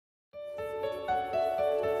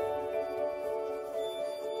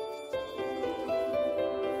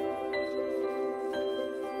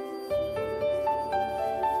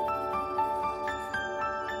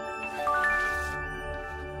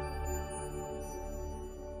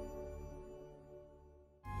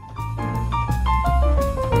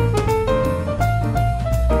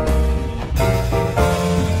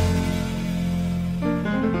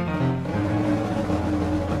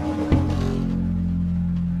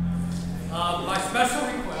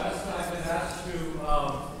special request. I've been asked to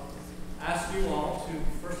ask you all to,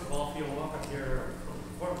 first of all, feel welcome here for the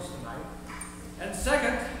performance tonight, and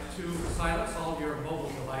second, to silence all your mobile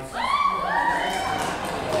devices.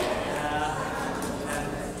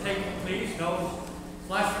 And take, please, no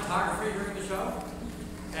flash photography during the show,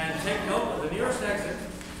 and take note of the nearest exit,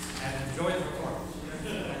 and enjoy the performance.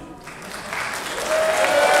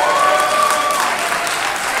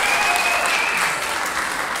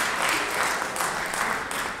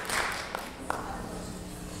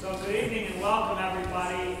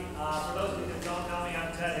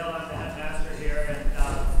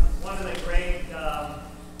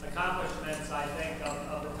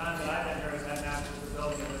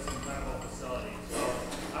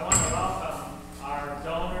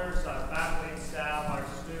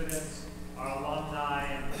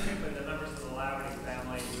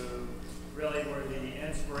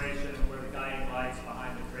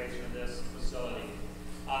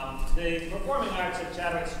 The performing arts at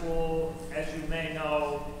Chadwick School, as you may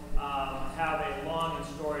know, have a long and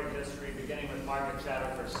storied history, beginning with Margaret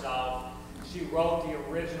Chadwick herself. She wrote the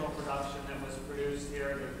original production that was produced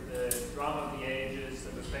here, the Drama of the Ages,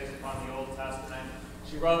 that was based upon the Old Testament.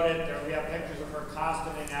 She wrote it. We have pictures of her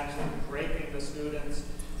costuming, actually draping the students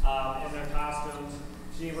in their costumes.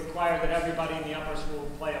 She required that everybody in the upper school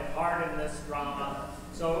play a part in this drama.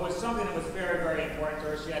 So it was something that was very, very important to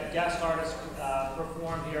her. She had guest artists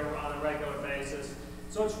perform here on a regular basis.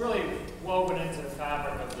 So it's really woven into the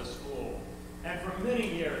fabric of the school. And for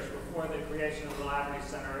many years before the creation of the Laverty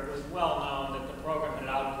Center, it was well known that the program had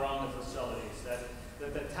outgrown the facilities,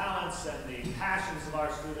 that the talents and the passions of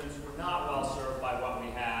our students were not well served by what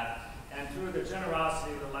we had. And through the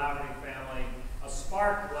generosity of the Laverty family, a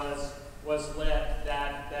spark was lit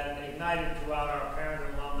that ignited throughout our parent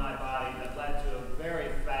and alumni body that led to a very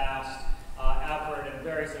fast effort and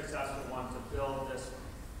very successful one to build this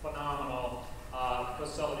phenomenal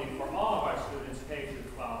facility for all of our students K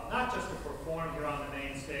through 12. Not just to perform here on the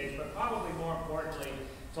main stage, but probably more importantly,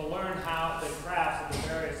 to learn how the crafts and the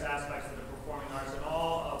various aspects of the performing arts and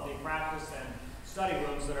all of the practice and study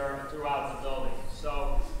rooms that are throughout the building.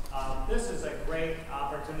 So this is a great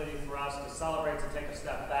opportunity for us to celebrate, to take a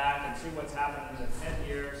step back and see what's happened in the 10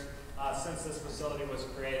 years since this facility was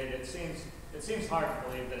created. It seems hard to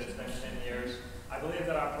believe that it's been 10 years. I believe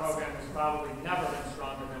that our program has probably never been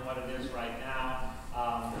stronger than what it is right now.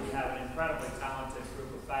 We have an incredibly talented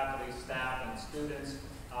group of faculty, staff, and students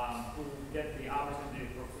who get the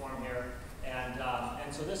opportunity to perform here. And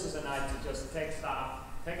so this is a night to just take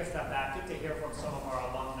a step back, get to hear from some of our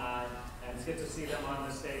alumni, and get to see them on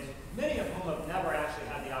the stage, many of whom have never actually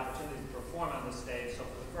had the opportunity to perform on the stage, so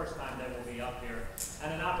for the first time they will be up here.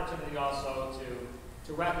 And an opportunity also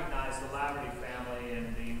to recognize the Laverty family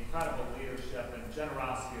and the incredible leadership and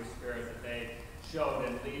generosity of spirit that they showed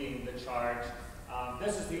in leading the charge.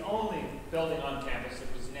 This is the only building on campus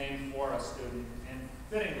that was named for a student, and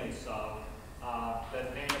fittingly so,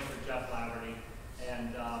 that named it for Jeff Laverty.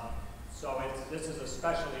 And so this is a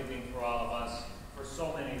special evening for all of us for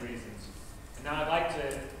so many reasons. And now I'd like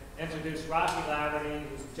to introduce Rocky Laverty,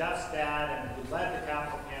 who's Jeff's dad and who led the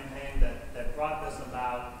capital campaign that brought this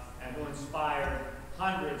about and who inspired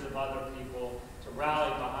hundreds of other people to rally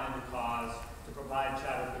behind the cause to provide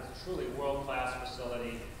Chadwick with a truly world-class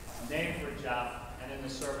facility named for Jeff and in the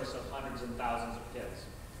service of hundreds and thousands of kids.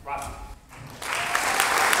 Rocky.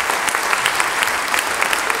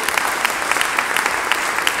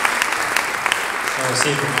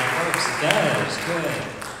 See from my folks, it does. Good.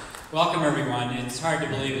 Welcome, everyone. It's hard to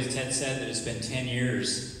believe, as Ted said, that it's been 10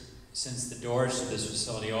 years since the doors to this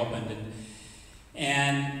facility opened.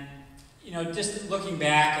 And you know, just looking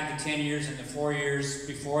back at the 10 years and the 4 years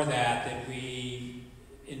before that we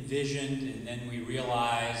envisioned and then we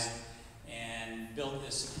realized and built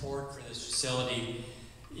this support for this facility.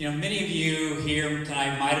 You know, many of you here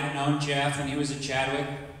tonight might have known Jeff when he was at Chadwick,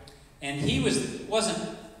 and he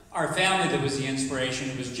wasn't our family that was the inspiration.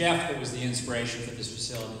 It was Jeff that was the inspiration for this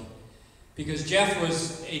facility. Because Jeff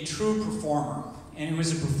was a true performer, and he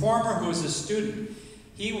was a performer who was a student.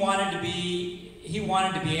 He wanted to be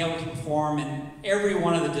able to perform in every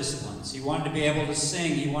one of the disciplines. He wanted to be able to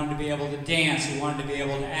sing, he wanted to be able to dance, he wanted to be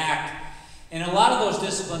able to act. And a lot of those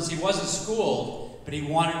disciplines he wasn't schooled, but he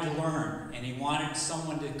wanted to learn, and he wanted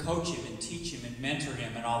someone to coach him and teach him and mentor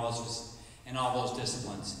him in all those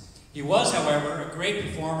disciplines. He was, however, a great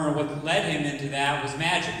performer, and what led him into that was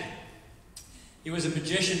magic. He was a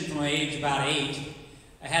magician from age about 8.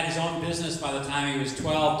 Had his own business by the time he was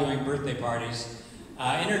 12, doing birthday parties.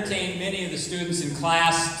 Entertained many of the students in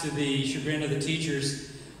class to the chagrin of the teachers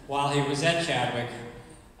while he was at Chadwick.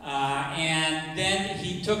 And then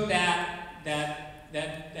he took that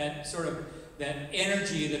that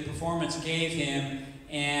energy that performance gave him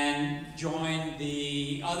and joined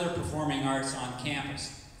the other performing arts on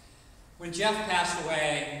campus. When Jeff passed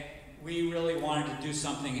away, we really wanted to do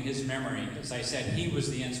something in his memory. As I said, he was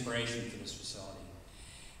the inspiration for this facility.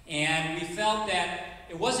 And we felt that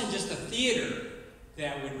it wasn't just a theater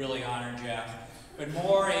that would really honor Jeff, but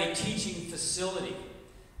more a teaching facility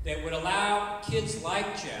that would allow kids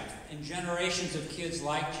like Jeff and generations of kids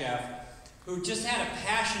like Jeff who just had a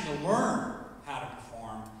passion to learn how to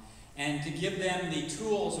perform and to give them the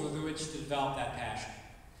tools with which to develop that passion.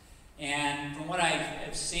 And from what I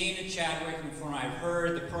have seen at Chadwick and from what I've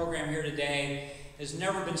heard, the program here today has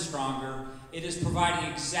never been stronger. It is providing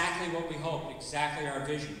exactly what we hoped, exactly our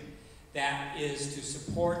vision. That is to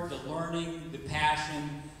support the learning, the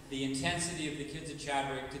passion, the intensity of the kids at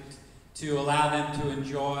Chadwick, to allow them to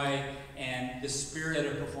enjoy, and the spirit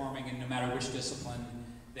of performing in no matter which discipline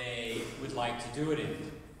they would like to do it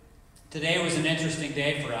in. Today was an interesting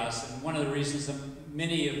day for us, and one of the reasons that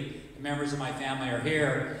many of the members of my family are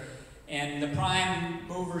here, and the prime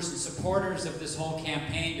movers and supporters of this whole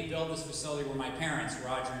campaign to build this facility were my parents,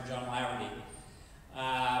 Roger and John Laverty.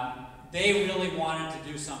 They really wanted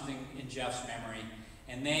to do something in Jeff's memory,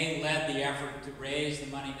 and they led the effort to raise the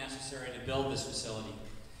money necessary to build this facility.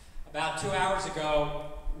 About 2 hours ago,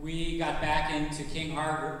 we got back into King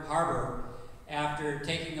Harbor after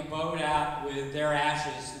taking a boat out with their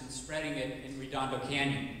ashes and spreading it in Redondo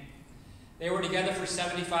Canyon. They were together for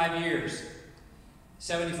 75 years,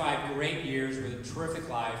 75 great years with a terrific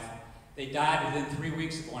life. They died within 3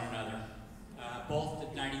 weeks of one another, both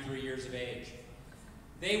at 93 years of age.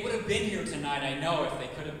 They would have been here tonight, I know, if they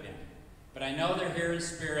could have been. But I know they're here in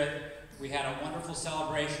spirit. We had a wonderful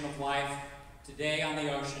celebration of life today on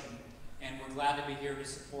the ocean, and we're glad to be here to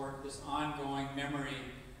support this ongoing memory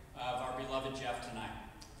of our beloved Jeff tonight.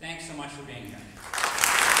 Thanks so much for being here.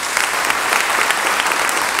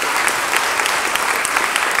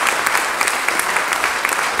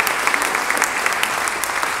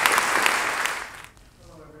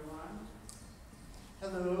 Hello, everyone.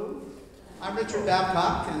 Hello. I'm Richard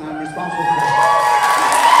Babcock, and I'm responsible for...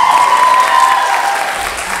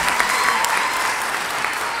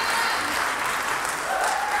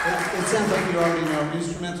 It sounds like you already know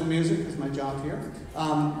instrumental music is my job here.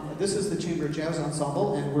 This is the Chamber Jazz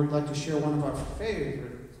Ensemble, and we'd like to share one of our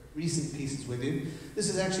favorite recent pieces with you. This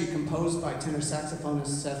is actually composed by tenor saxophonist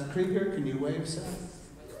Seth Krieger. Can you wave, Seth?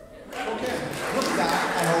 Okay, look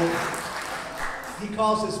back, I hope. He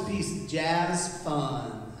calls this piece Jazz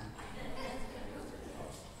Fun.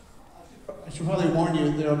 I should probably warn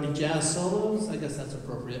you, there will be jazz solos. I guess that's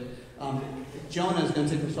appropriate. Jonah is going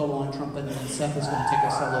to take a solo on trumpet, and then Seth is going to take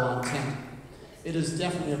a solo on tenor. It is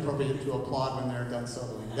definitely appropriate to applaud when they're done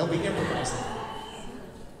soloing. They'll be improvising.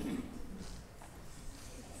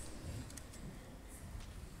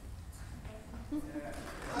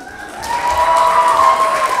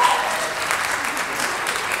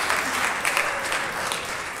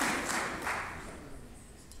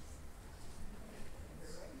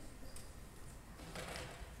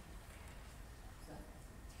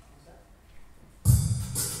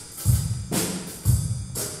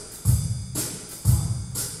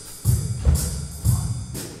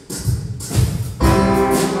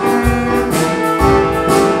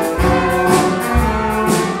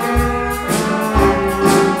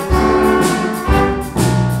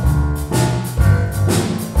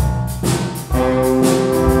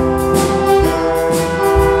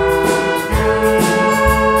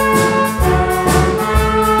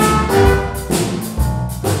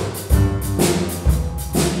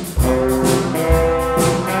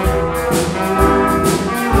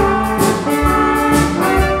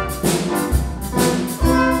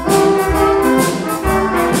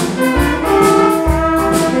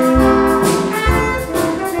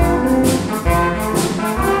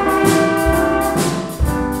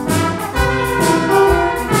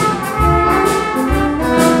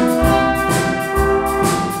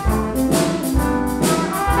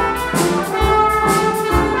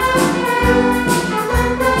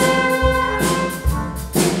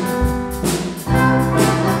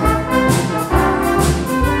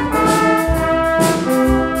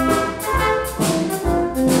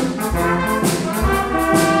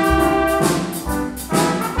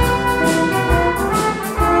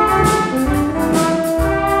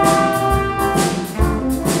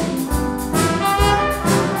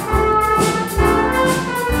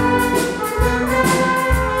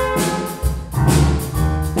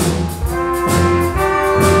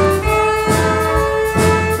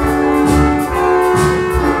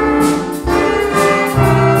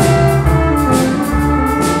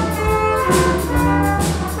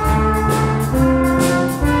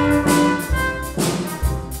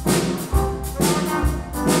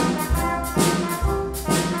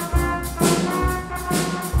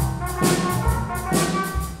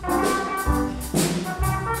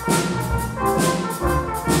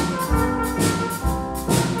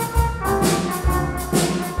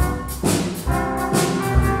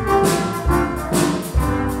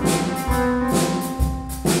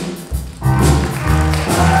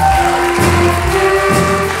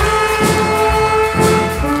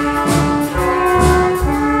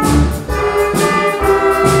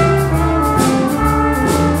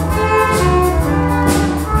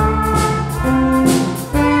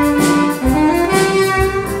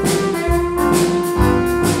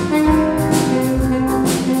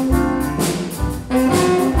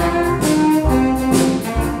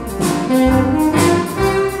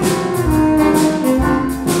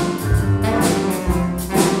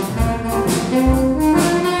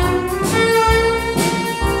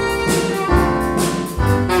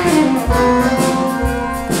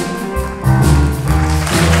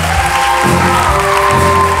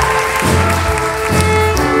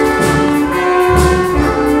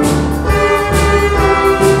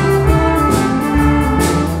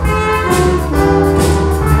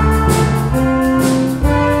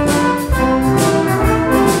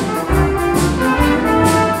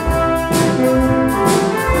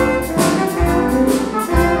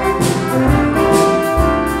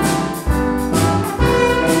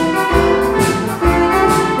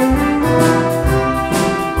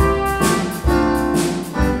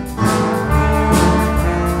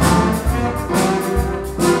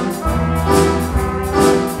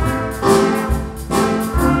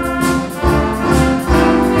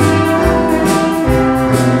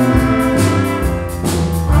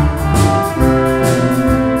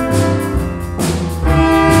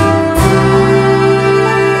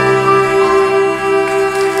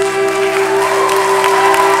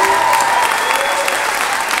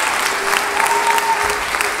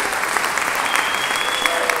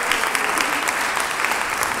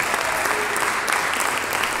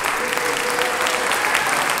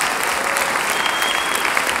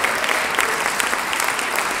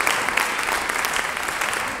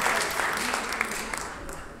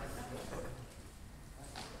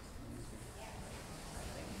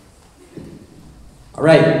 All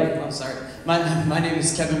right, I'm sorry. My name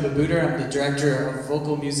is Kevin Babuder. I'm the director of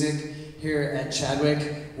vocal music here at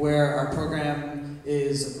Chadwick, where our program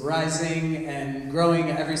is rising and growing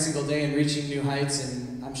every single day and reaching new heights,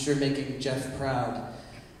 and I'm sure making Jeff proud.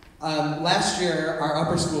 Last year, our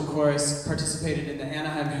upper school chorus participated in the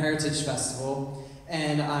Anaheim Heritage Festival,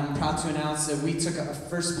 and I'm proud to announce that we took a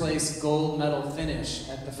first place gold medal finish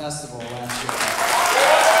at the festival last year.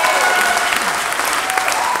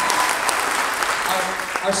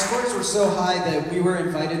 Our scores were so high that we were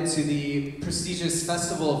invited to the prestigious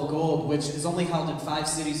Festival of Gold, which is only held in 5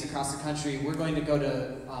 cities across the country. We're going to go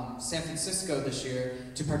to San Francisco this year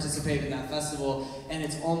to participate in that festival, and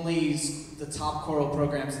it's only the top choral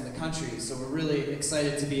programs in the country, so we're really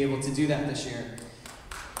excited to be able to do that this year.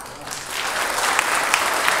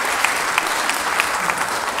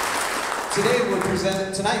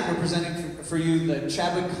 Tonight we're presenting for you the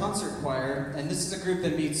Chadwick Concert Choir, and this is a group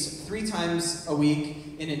that meets 3 times a week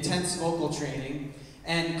in intense vocal training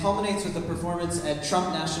and culminates with a performance at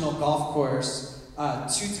Trump National Golf Course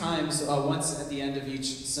 2 times, once at the end of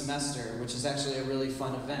each semester, which is actually a really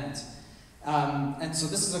fun event. And so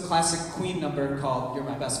this is a classic Queen number called You're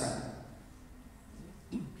My Best Friend.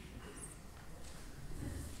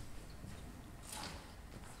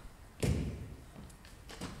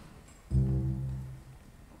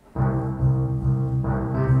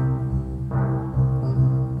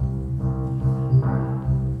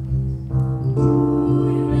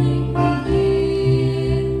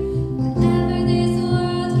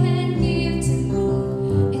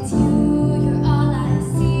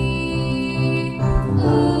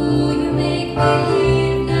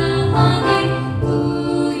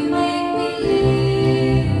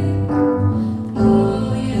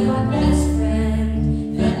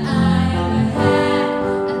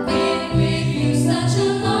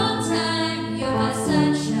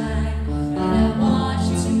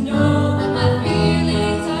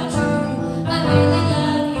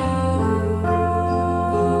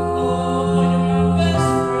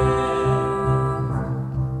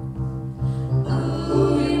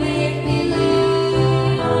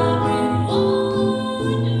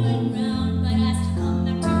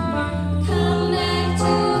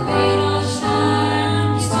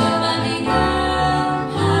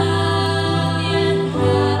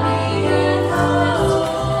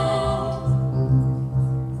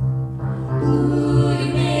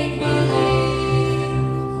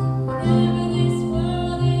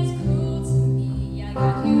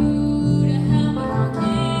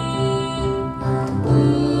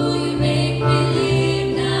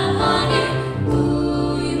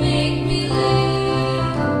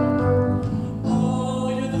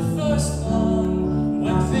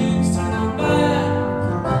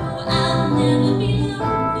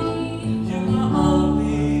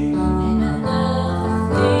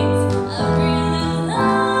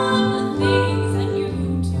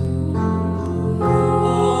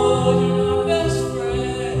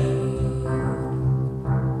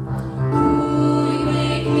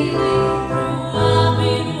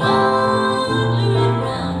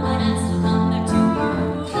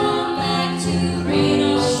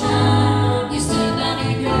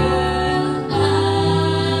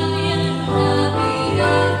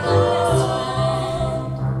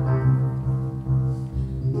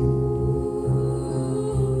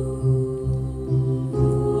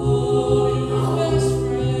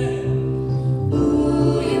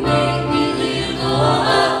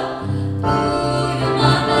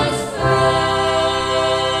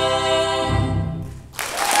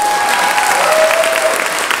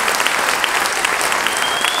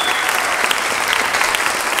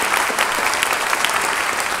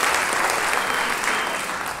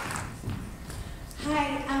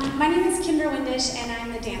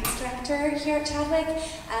 Here at Chadwick.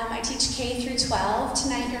 I teach K through 12.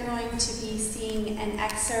 Tonight you're going to be seeing an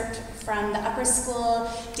excerpt from the upper school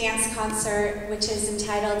dance concert, which is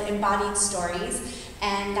entitled Embodied Stories,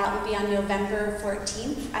 and that will be on November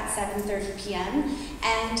 14th at 7:30 p.m.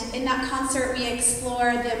 And in that concert we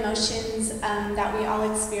explore the emotions that we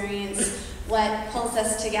all experience, what pulls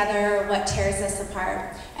us together, what tears us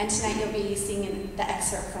apart. And tonight you'll be seeing the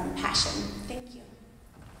excerpt from Passion. Thank you.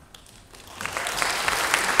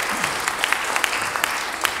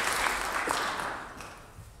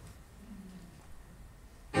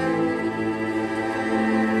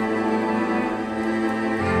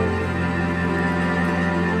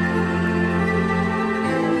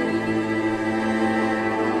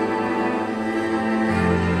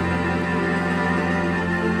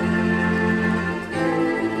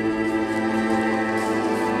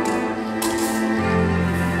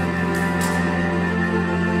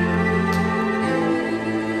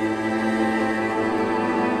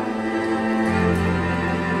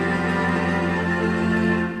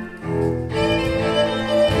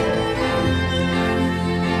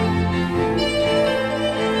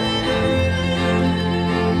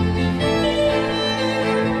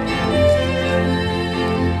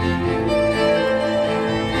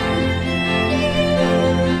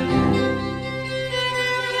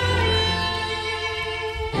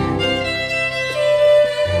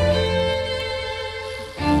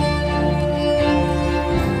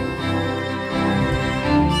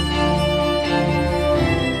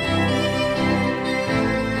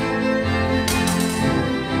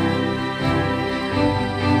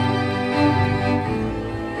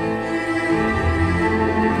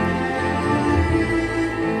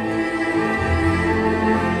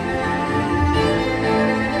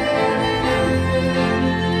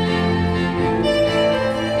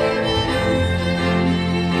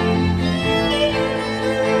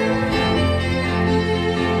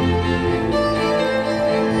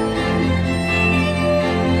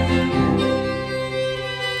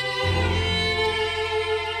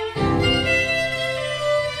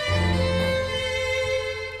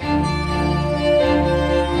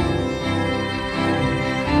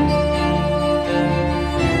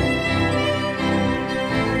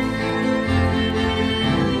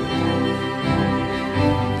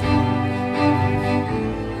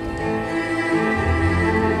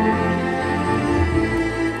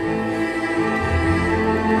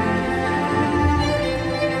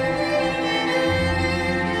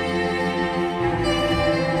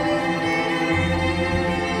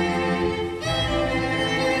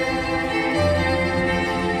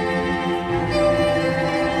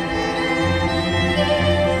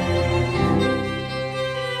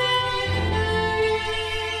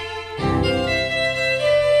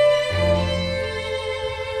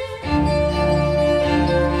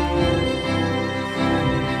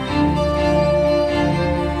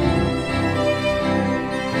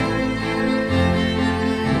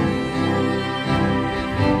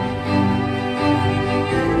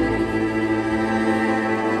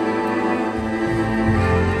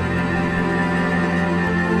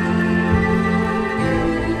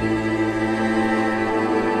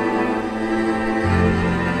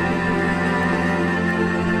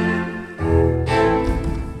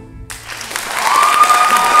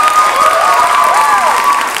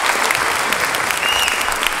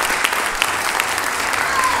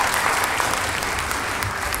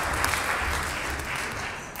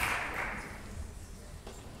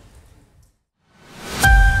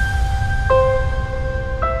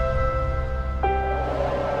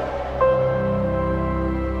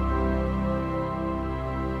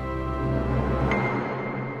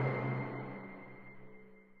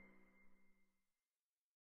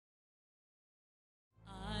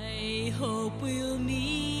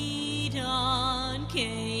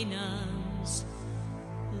 Canaan's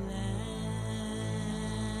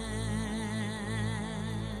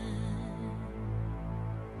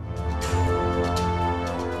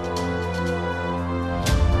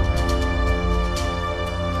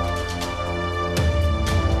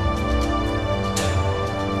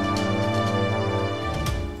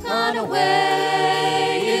Gone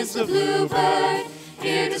away is the bluebird,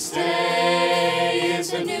 here to stay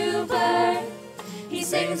is the new bird. He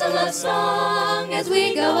sings a love song as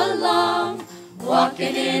we go along,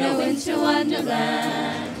 walking in a winter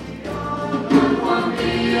wonderland.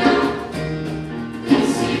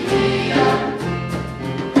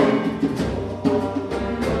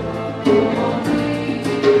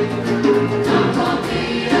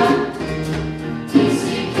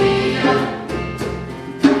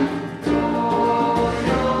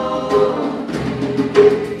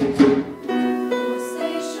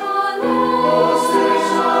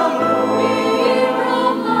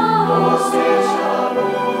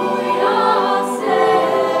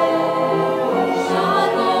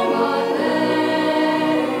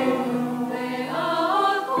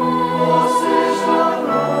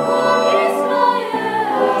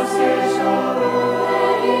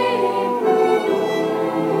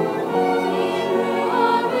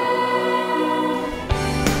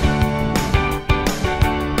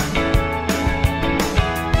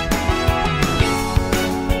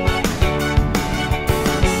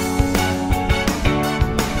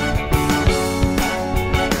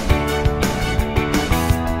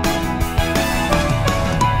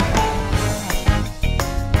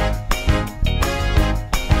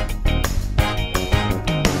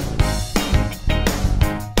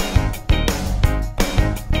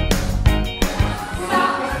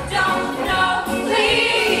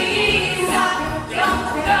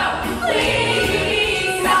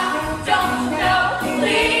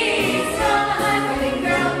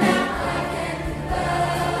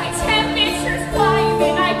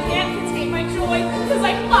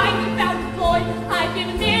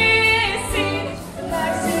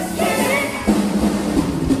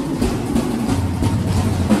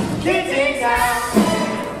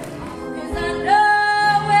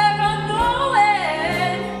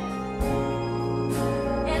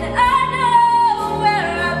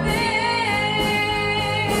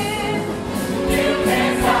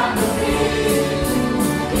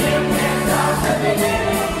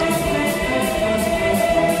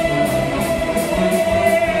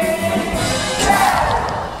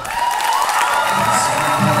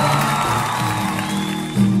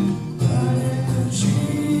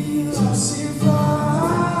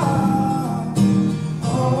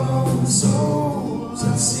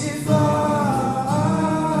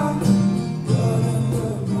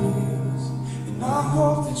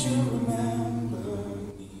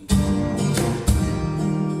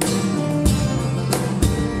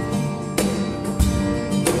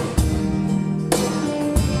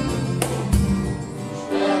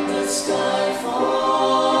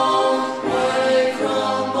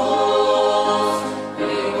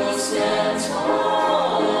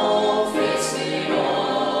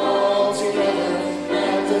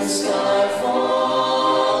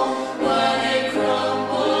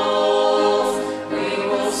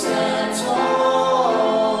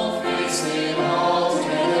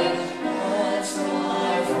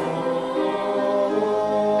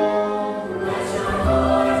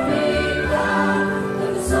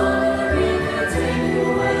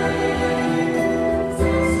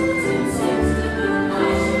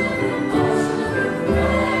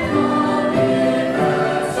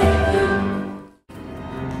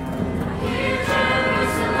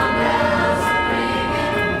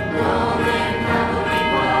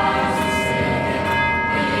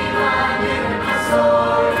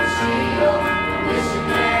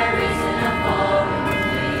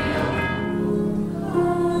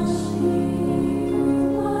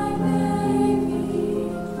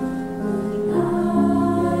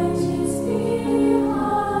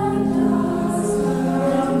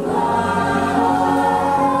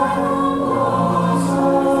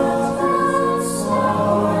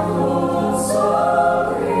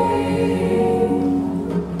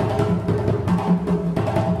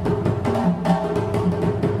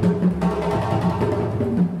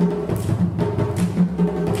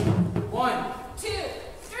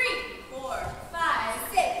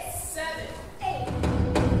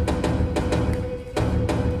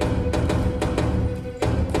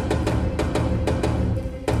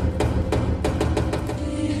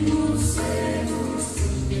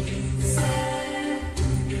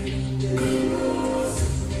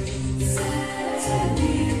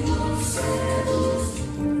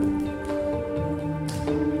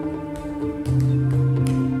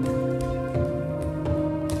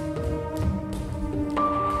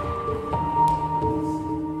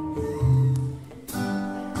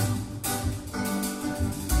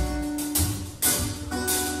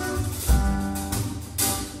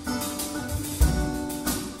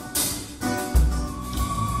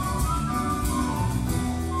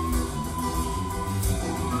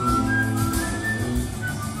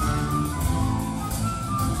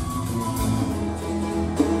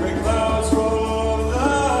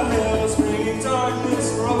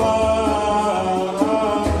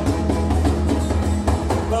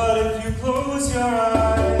 close your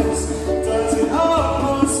eyes, does it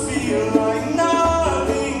almost feel like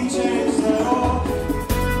nothing changed at all?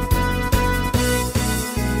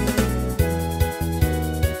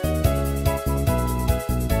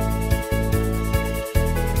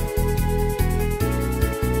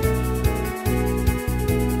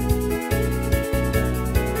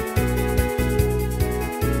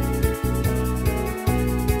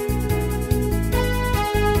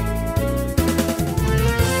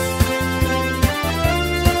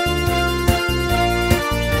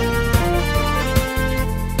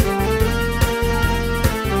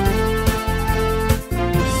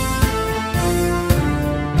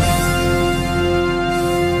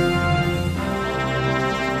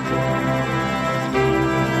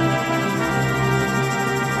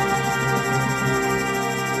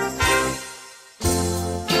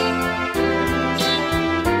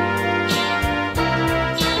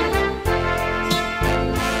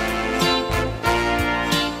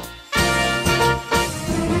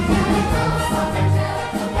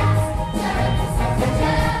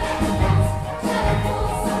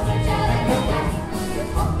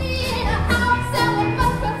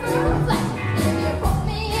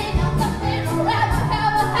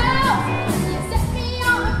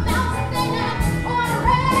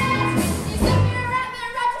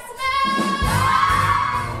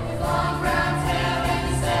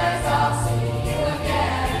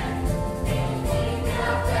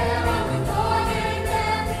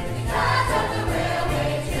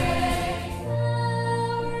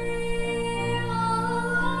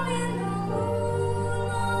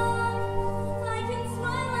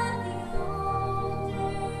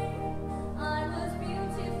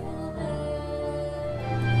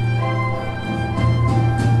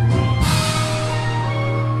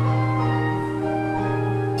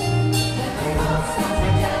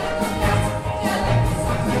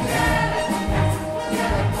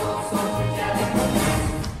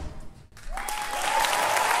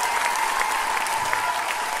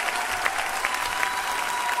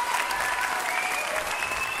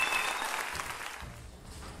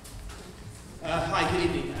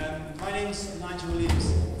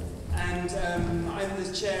 I'm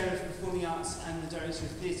the Chair of Performing Arts and the Director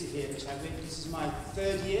of Theatre here at Chadwick. This is my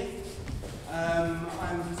third year.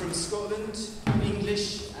 I'm from Scotland, I'm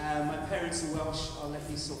English, my parents are Welsh. I'll let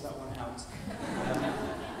you sort that one out.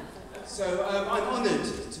 I'm honoured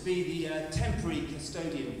to be the temporary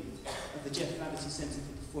custodian of the Jeff Laverty Centre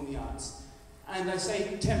for Performing Arts. And I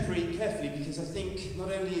say temporary carefully because I think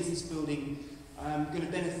not only is this building going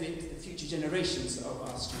to benefit the future generations of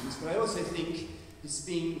our students, but I also think it's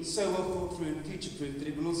been so well thought through and future-proof that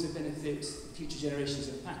it will also benefit future generations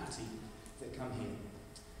of faculty that come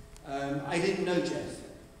here. I didn't know Jeff,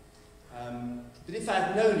 but if I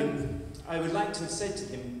had known him, I would like to have said to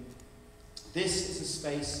him, this is a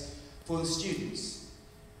space for the students,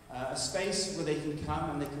 a space where they can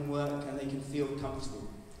come and they can work and they can feel comfortable,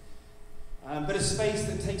 but a space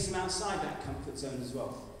that takes them outside that comfort zone as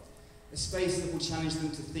well, a space that will challenge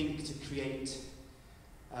them to think, to create,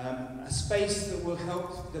 a space that will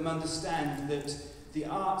help them understand that the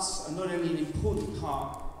arts are not only an important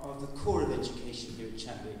part of the core of education here at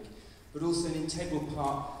Chadwick, but also an integral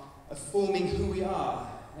part of forming who we are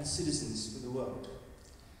as citizens for the world.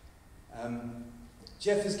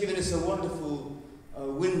 Jeff has given us a wonderful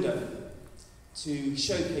window to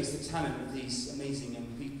showcase the talent of these amazing young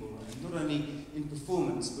people, and not only in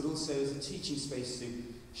performance, but also as a teaching space to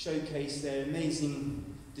showcase their amazing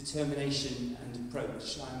determination and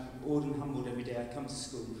approach. I'm awed and humbled every day I come to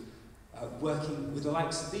school, working with the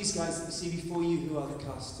likes of these guys that you see before you, who are the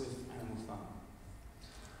cast of Animal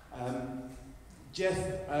Farm.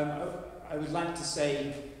 Jeff, I would like to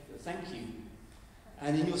say thank you.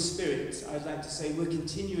 And in your spirit, I'd like to say we're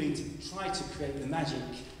continuing to try to create the magic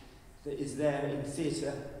that is there in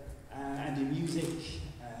theatre and in music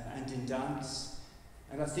and in dance.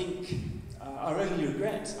 And I think our only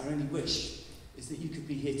regret, our only wish, is that you could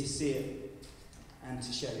be here to see it and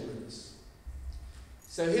to share it with us.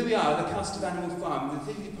 So here we are, the cast of Animal Farm. The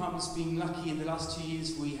theatre department's been lucky in the last 2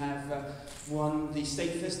 years. We have won the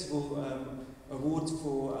State Festival award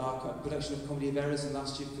for our production of Comedy of Errors, and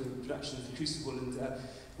last year for the production of The Crucible. And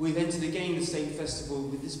we've entered again the State Festival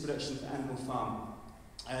with this production of Animal Farm.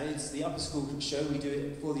 It's the upper school show. We do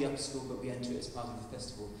it for the upper school, but we enter it as part of the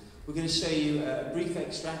festival. We're going to show you a brief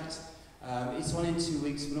extract. It's on in 2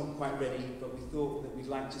 weeks. We're not quite ready, but we thought that we'd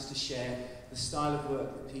like just to share the style of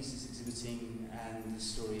work the piece is exhibiting and the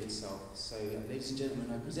story itself. So, ladies and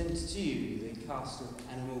gentlemen, I present to you the cast of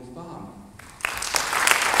Animal Farm.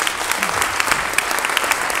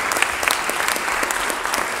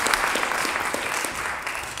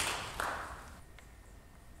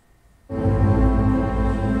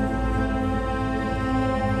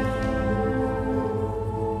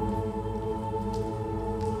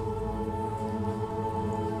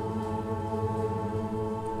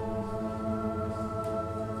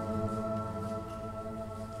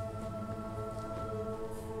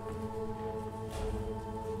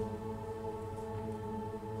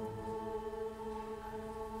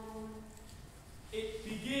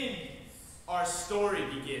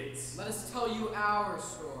 kids. Let us tell you our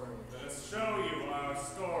story. Let us show you our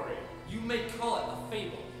story. You may call it a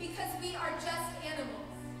fable. Because we are just animals.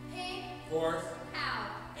 Pig, Horse, cow.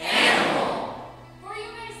 Animal! For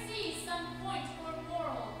you may see some point or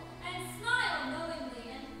moral, and smile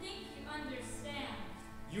knowingly and think you understand.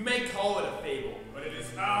 You may call it a fable, but it is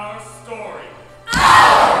our story.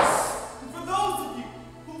 Ours! And for those of you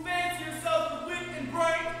who fancy yourselves with wit and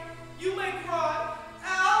brain, you may cry,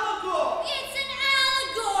 allegory! It's an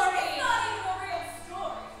allegory! It's not even a real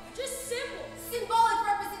story, just symbols. Symbolic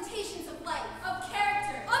representations of life, of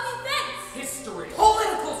character, of events. history,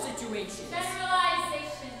 political situations.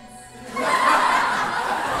 Generalizations. I'm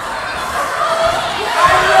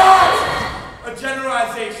not a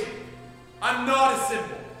generalization. I'm not a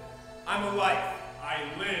symbol. I'm a life. I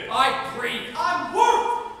live. I breathe. I'm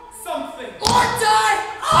worth something. Or die!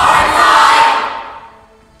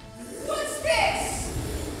 What's this?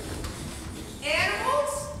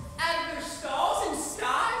 Animals? Out of their stalls and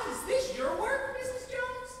sties? Is this your work, Mrs.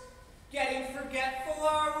 Jones? Getting forgetful,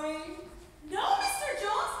 are we? No, Mr.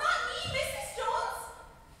 Jones, not me, Mrs. Jones.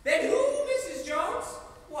 Then who, Mrs. Jones?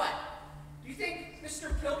 What? Do you think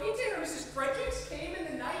Mr. Pilkington or Mrs. Fredericks came in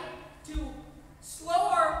the night to slow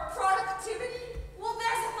our productivity? Well,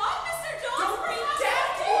 there's a thought, Mr. Jones. Don't be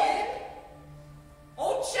daft, kid.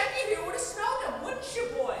 Old Checky here would have smelled him, wouldn't you,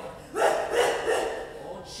 boy?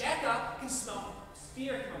 Old Checka can smell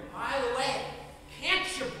fear from a mile away. Can't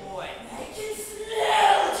you, boy? I can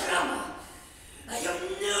smell trouble. I have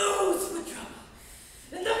nose for trouble.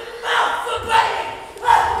 And the mouth for biting.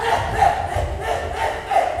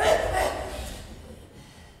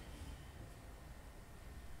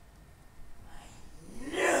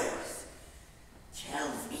 My nose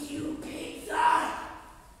tells me you pigs are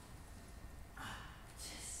up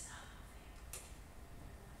to something.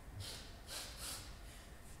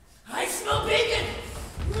 I smell bacon.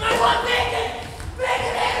 I want bacon.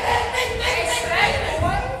 Bacon, bacon, bacon, bacon, bacon, bacon.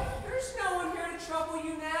 Boy, there's no one here to trouble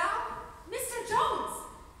you now. Mr. Jones,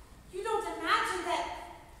 you don't imagine that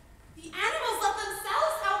the animals let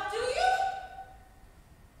themselves out, do you?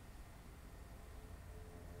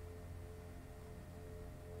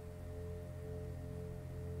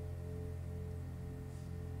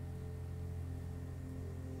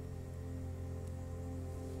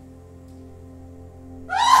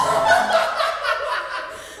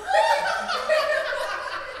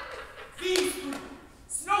 These three,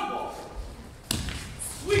 Snowball,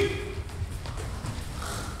 Sweet,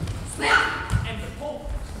 and the Pole,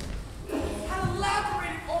 had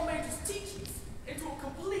elaborated Old Major's teachings into a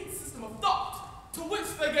complete system of thought, to which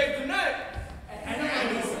they gave the name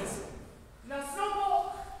animalism. Now,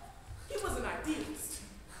 Snowball, he was an idealist,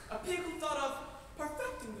 a pig who thought of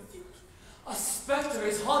perfecting the future. A specter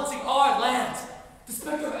is haunting our land. The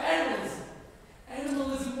specter of animalism.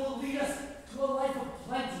 Animalism will lead us to a life of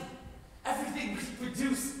plenty. Everything we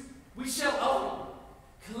produce, we shall own.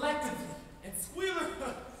 Collectively. And Squealer,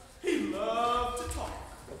 he loved to talk.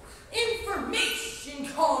 Information,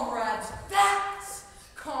 comrades, facts.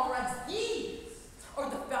 Comrades, these are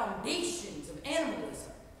the foundations of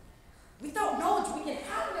animalism. Without knowledge, we can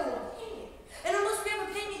have no opinion. And unless we have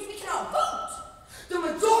opinions, we cannot vote. The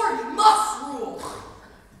majority must rule.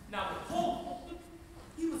 Now the Pole,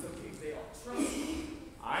 he was a pig they all trusted.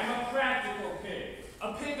 I'm a practical pig.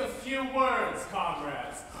 A pig of few words,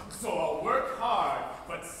 comrades. So I'll work hard,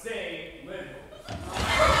 but stay little.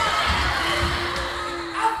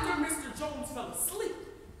 After Mr. Jones fell asleep,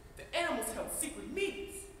 the animals held secret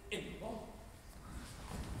meetings in the vault.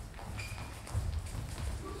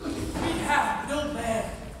 We have no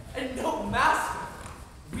man and no master.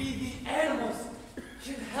 We, the animals,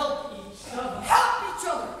 can help each other. Help each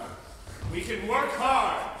other. We can work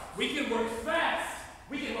hard. We can work fast.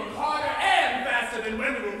 We can work harder and faster than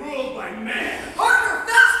when we were ruled by man. Harder,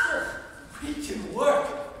 faster. We can work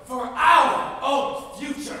for our own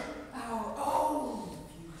future. Our own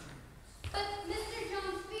future. But Mr.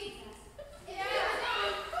 Jones feeds us.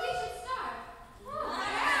 We should starve.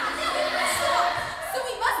 So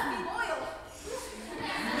we must be loyal.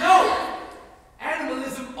 No!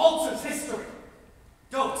 Animalism alters history.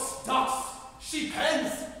 Goats, ducks, sheep,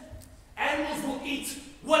 hens. Animals will eat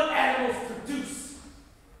what animals produce.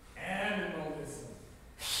 Animalism.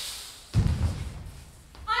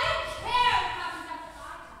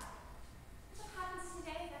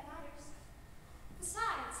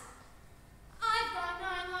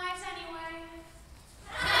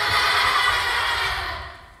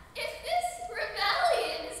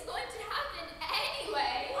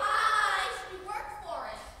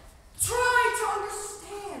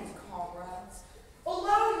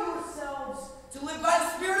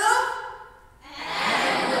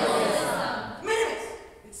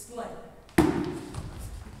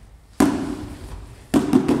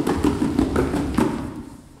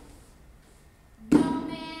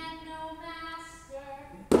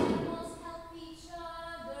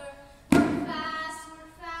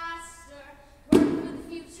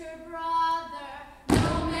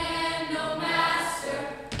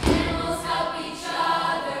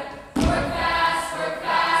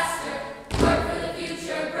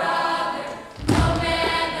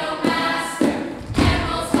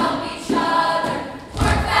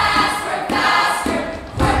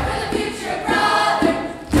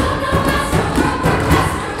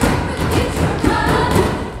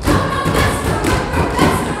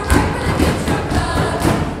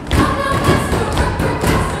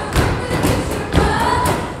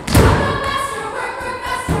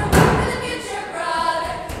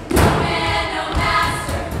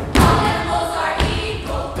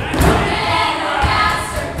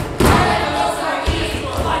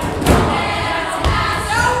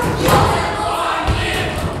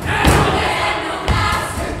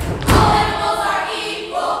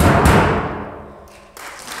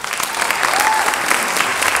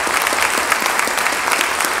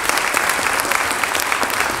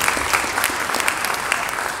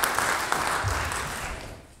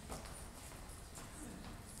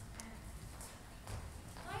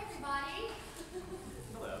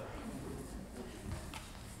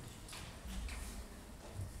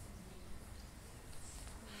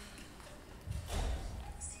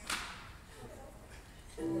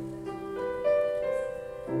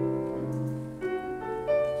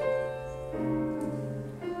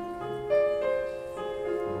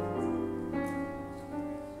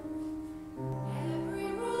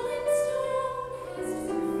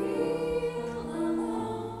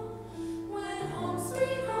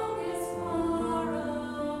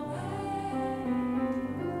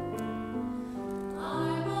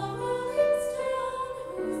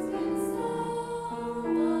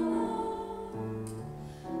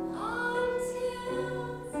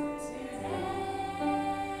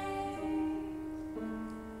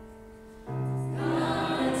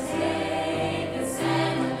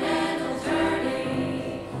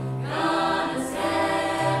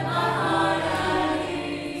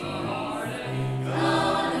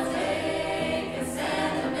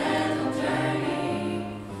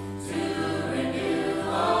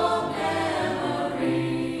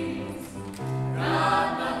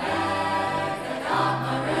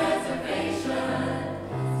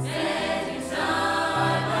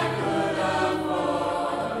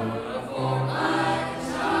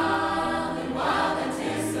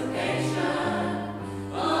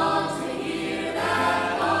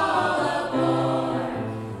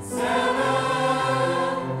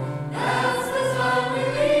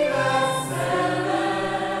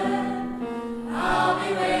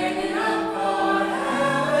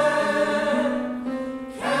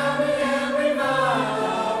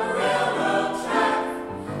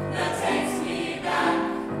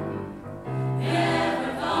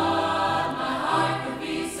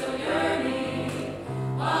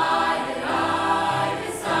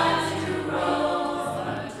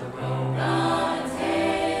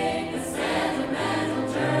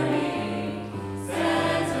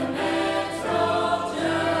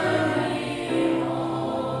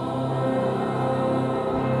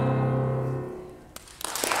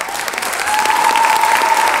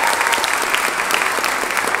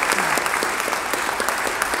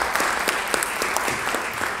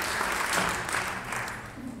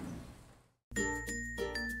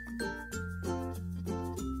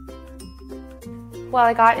 Well,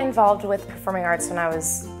 I got involved with performing arts when I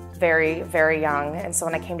was very, very young, and so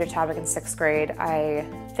when I came to Chadwick in 6th grade, I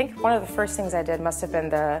think one of the first things I did must have been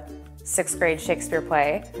the 6th grade Shakespeare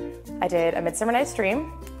play. I did A Midsummer Night's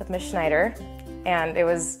Dream with Miss Schneider, and it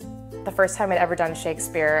was the first time I'd ever done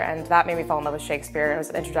Shakespeare, and that made me fall in love with Shakespeare. It was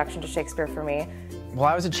an introduction to Shakespeare for me.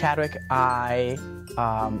 While I was at Chadwick, I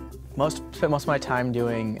spent most of my time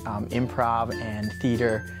doing improv and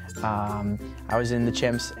theater. I was in the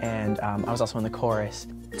Chimps, and I was also in the chorus.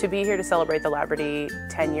 To be here to celebrate the Laverty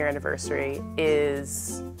 10-year anniversary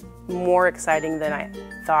is more exciting than I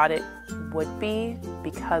thought it would be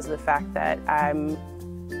because of the fact that I'm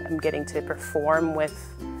getting to perform with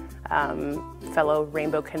fellow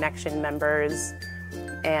Rainbow Connection members,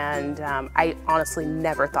 and I honestly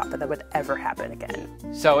never thought that would ever happen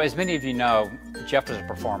again. So as many of you know, Jeff was a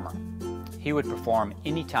performer. He would perform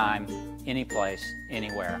anytime, any place,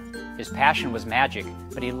 anywhere. His passion was magic,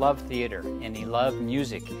 but he loved theater, and he loved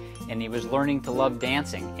music, and he was learning to love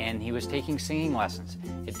dancing, and he was taking singing lessons.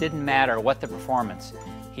 It didn't matter what the performance,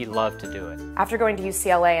 he loved to do it. After going to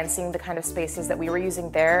UCLA and seeing the kind of spaces that we were using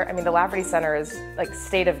there, I mean, the Laverty Center is like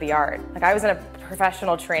state of the art. Like, I was in a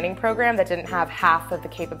professional training program that didn't have half of the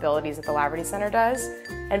capabilities that the Laverty Center does.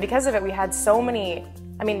 And because of it, we had so many,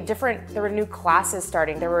 I mean, there were new classes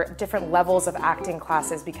starting. There were different levels of acting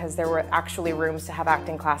classes because there were actually rooms to have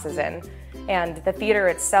acting classes in. And the theater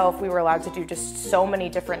itself, we were allowed to do just so many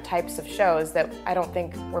different types of shows that I don't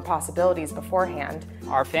think were possibilities beforehand.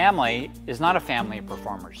 Our family is not a family of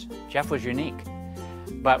performers. Jeff was unique.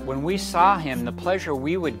 But when we saw him, the pleasure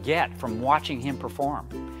we would get from watching him perform,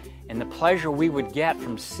 and the pleasure we would get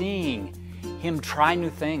from seeing him try new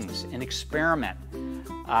things and experiment.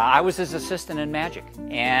 I was his assistant in magic,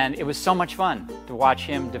 and it was so much fun to watch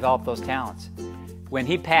him develop those talents. When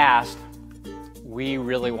he passed, we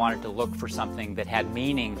really wanted to look for something that had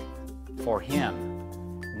meaning for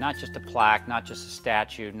him. Not just a plaque, not just a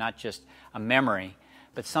statue, not just a memory,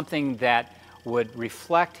 but something that would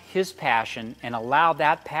reflect his passion and allow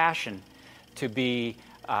that passion to be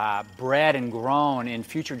bred and grown in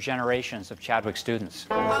future generations of Chadwick students.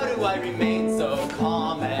 How do I remain so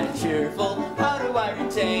calm and cheerful? How do I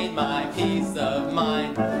retain my peace of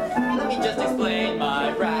mind? Let me just explain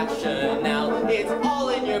my rationale. It's all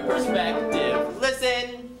in your perspective.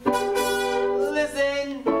 Listen,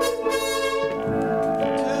 listen to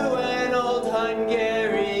an old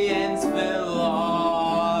Hungarian's philosophy.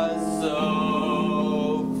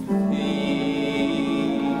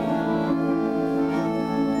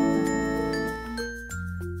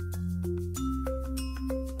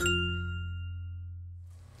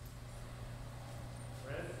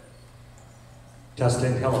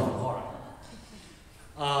 Justin, hello.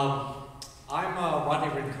 I'm Rodney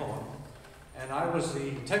Rincon, and I was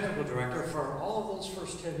the technical director for all of those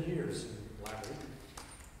first 10 years in Laverty.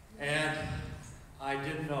 And I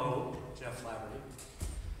did know Jeff Laverty.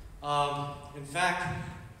 In fact,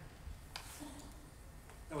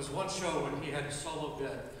 there was one show when he had a solo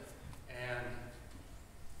bit, and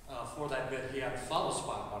for that bit he had a follow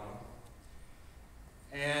spot on him.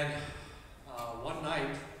 And one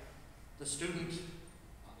night, the student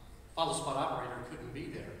follow spot operator couldn't be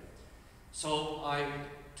there. So I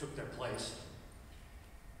took their place.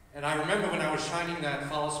 And I remember when I was shining that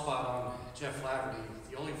follow spot on Jeff Laverty,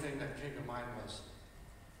 the only thing that came to mind was,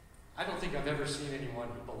 I don't think I've ever seen anyone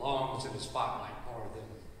who belongs in the spotlight more than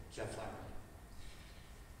Jeff Laverty.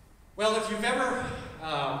 Well, if you've ever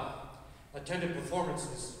attended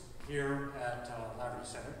performances here at Laverty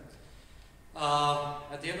Center,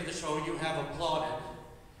 at the end of the show you have applauded.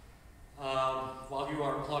 While you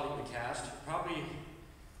are applauding the cast, you probably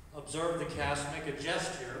observe the cast make a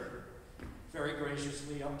gesture very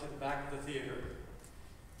graciously up to the back of the theater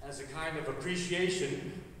as a kind of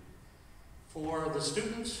appreciation for the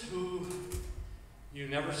students who you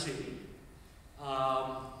never see,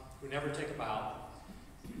 who never take a bow,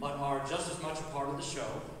 but are just as much a part of the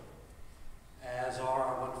show as are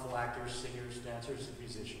our wonderful actors, singers, dancers, and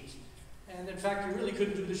musicians. And in fact, you really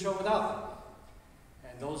couldn't do the show without them.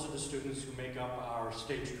 And those are the students who make up our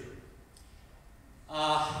stage crew.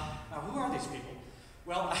 Now, who are these people?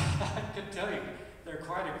 Well, I can tell you, they're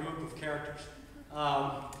quite a group of characters.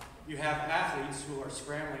 You have athletes who are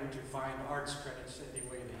scrambling to find arts credits any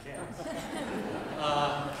way they can.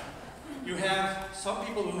 You have some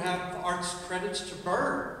people who have arts credits to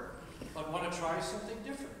burn, but want to try something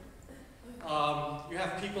different. You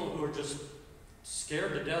have people who are just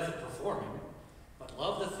scared to death of performing, but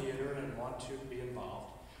love the theater and want to be involved.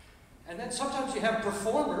 And then sometimes you have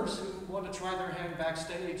performers who want to try their hand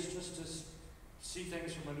backstage just to see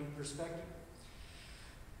things from a new perspective.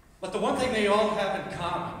 But the one thing they all have in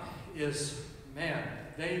common is man,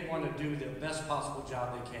 they want to do the best possible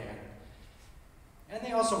job they can. And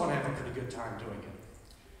they also want to have a pretty good time doing it.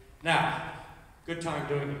 Now, good time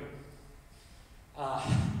doing it.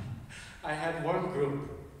 I had one group,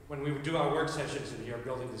 when we would do our work sessions in here,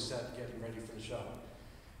 building the set, getting ready for the show.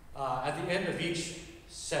 At the end of each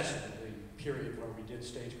session, the period where we did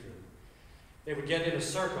stage crew, they would get in a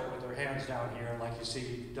circle with their hands down here, like you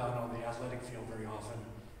see done on the athletic field very often,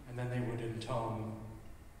 and then they would intone,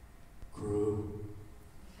 crew.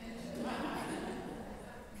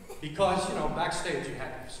 Because, you know, backstage you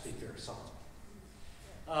had to speak very softly.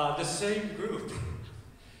 The same group,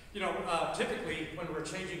 you know, typically when we're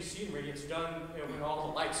changing scenery, it's done, you know, when all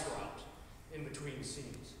the lights go out in between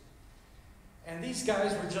scenes. And these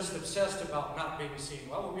guys were just obsessed about not being seen.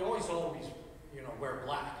 Well, we always, you know, wear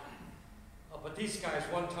black. But these guys,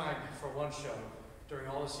 one time for one show, during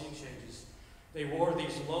all the scene changes, they wore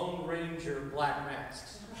these Lone Ranger black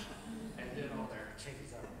masks. And did all their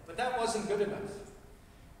changes out. But that wasn't good enough.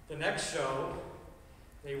 The next show,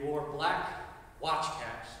 they wore black watch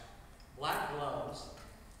caps, black gloves,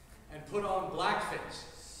 and put on blackface.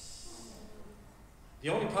 The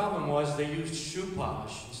only problem was they used shoe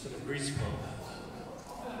polish instead of grease paint.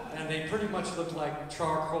 And they pretty much looked like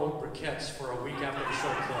charcoal briquettes for a week after the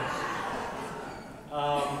show closed.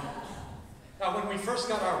 Now, when we first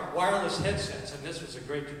got our wireless headsets, and this was a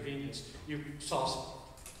great convenience, you saw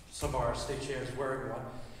some of our stagehands wearing one.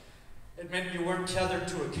 It meant you weren't tethered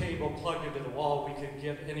to a cable plugged into the wall. We could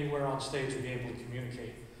get anywhere on stage and be able to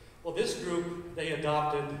communicate. Well, this group, they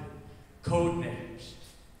adopted code names.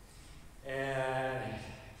 And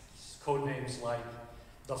code names like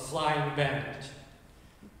the Flying Bandit,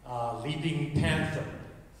 Leaping Panther,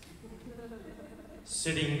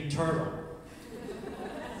 Sitting Turtle,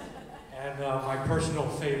 and my personal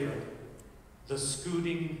favorite, the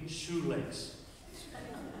Scooting Shoelace.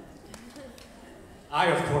 I,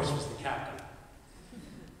 of course, was the captain.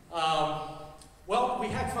 Well, we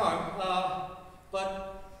had fun,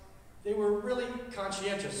 but they were really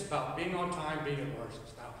conscientious about being on time, being at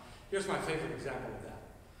rehearsals. Now, here's my favorite example of that.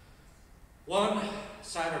 One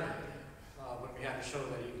Saturday, when we had a show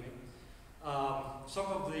that evening, some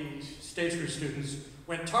of the stage crew students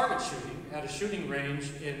went target shooting at a shooting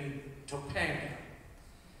range in Topanga.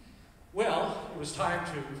 Well, it was time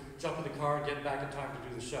to jump in the car and get back in time to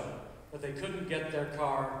do the show, but they couldn't get their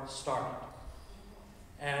car started.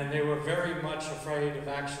 And they were very much afraid of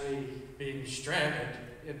actually being stranded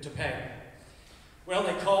in Topanga. Well,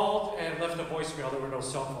 they called and left a voicemail. There were no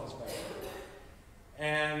cell phones back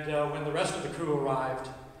then. And when the rest of the crew arrived,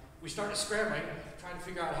 we started scrambling, trying to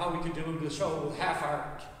figure out how we could do the show with half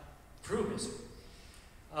our crew missing.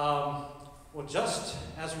 Well, just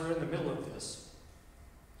as we're in the middle of this,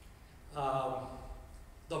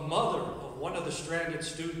 the mother of one of the stranded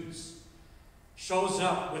students shows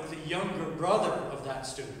up with the younger brother of that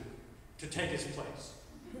student to take his place.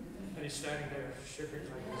 And he's standing there shivering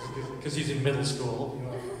like this because he's in middle school. You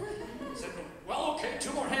know. Said, well, okay,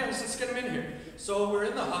 2 more hands, let's get him in here. So we're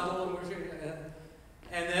in the huddle,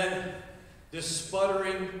 and then this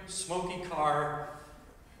sputtering, smoky car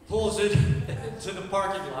pulls it into the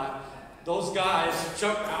parking lot. Those guys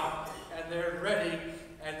jump out, and they're ready,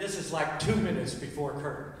 and this is like 2 minutes before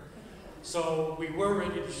curtain. So we were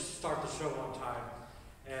ready to start the show on time,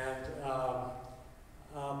 and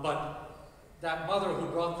but that mother who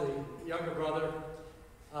brought the younger brother,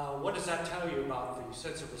 what does that tell you about the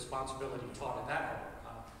sense of responsibility taught at that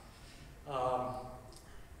home?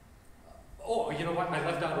 Oh, you know what? I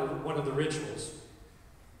left out one of the rituals.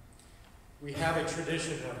 We have a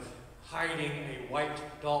tradition of hiding a white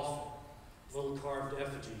dolphin, little carved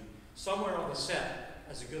effigy, somewhere on the set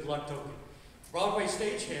as a good luck token. Broadway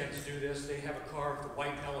stagehands do this. They have a carved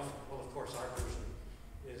white elephant. Well, of course, our version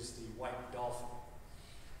is the white dolphin.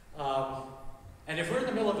 And if we're in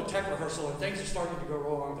the middle of a tech rehearsal and things are starting to go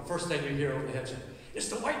wrong, the first thing you hear over the headset, is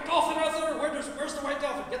the white dolphin out there? Where's the white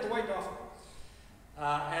dolphin? Get the white dolphin.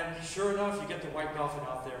 And sure enough, you get the white dolphin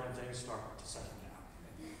out there and things start to settle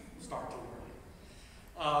down. Start to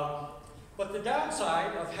worry. But the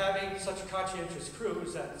downside of having such a conscientious crew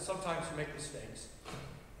is that sometimes you make mistakes.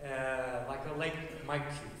 Like a late mic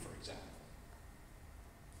cue, for example.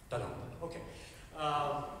 Ta-da. Okay.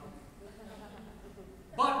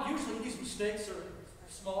 But usually these mistakes are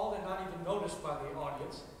small and not even noticed by the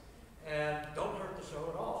audience and don't hurt the show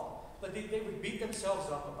at all. But they would beat themselves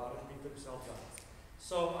up about it, beat themselves up.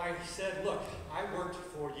 So I said, look, I worked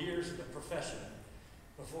for years in the profession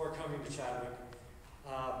before coming to Chadwick.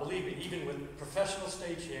 Believe me, even with professional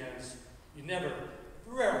stagehands, you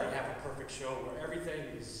rarely have a perfect show where everything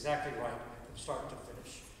is exactly right from start to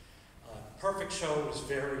finish. Perfect show is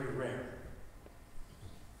very rare.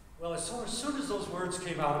 Well, as soon as those words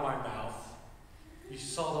came out of my mouth, you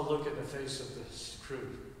saw the look in the face of this crew.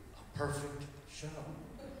 A perfect show.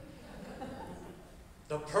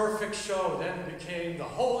 The perfect show then became the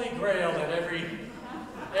holy grail that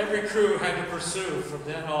every crew had to pursue from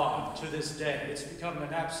then on to this day. It's become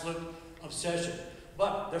an absolute obsession,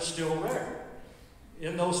 but they're still rare.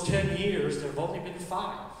 In those 10 years, there have only been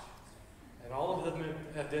 5, and all of them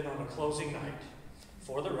have been on a closing night.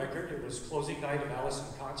 For the record, it was closing night of Alice in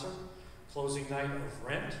Concert, closing night of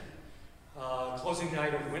Rent, closing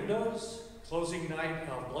night of Windows, closing night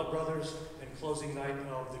of Blood Brothers, and closing night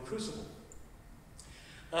of The Crucible.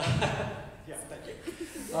 Yeah, thank you.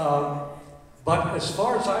 But as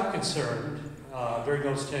far as I'm concerned, during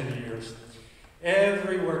those 10 years,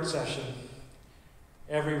 every work session,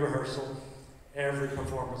 every rehearsal, every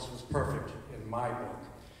performance was perfect in my book.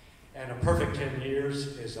 And a perfect 10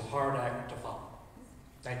 years is a hard act to follow.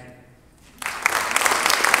 Thank you.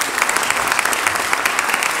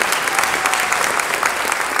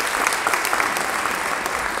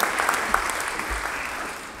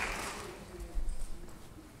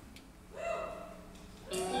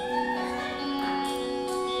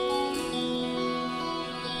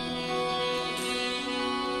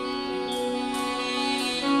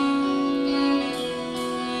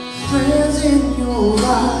 Friends in your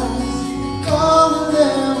eyes, calling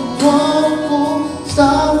them wonderful,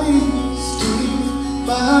 stop me, steal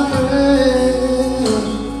my breath.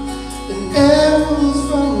 And arrows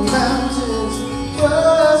from mountains,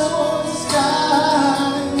 birds from the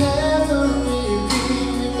sky, never really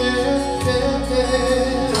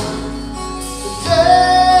tell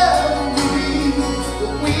me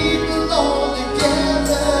that we belong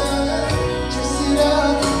together, dress it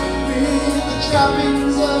up with the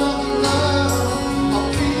trappings of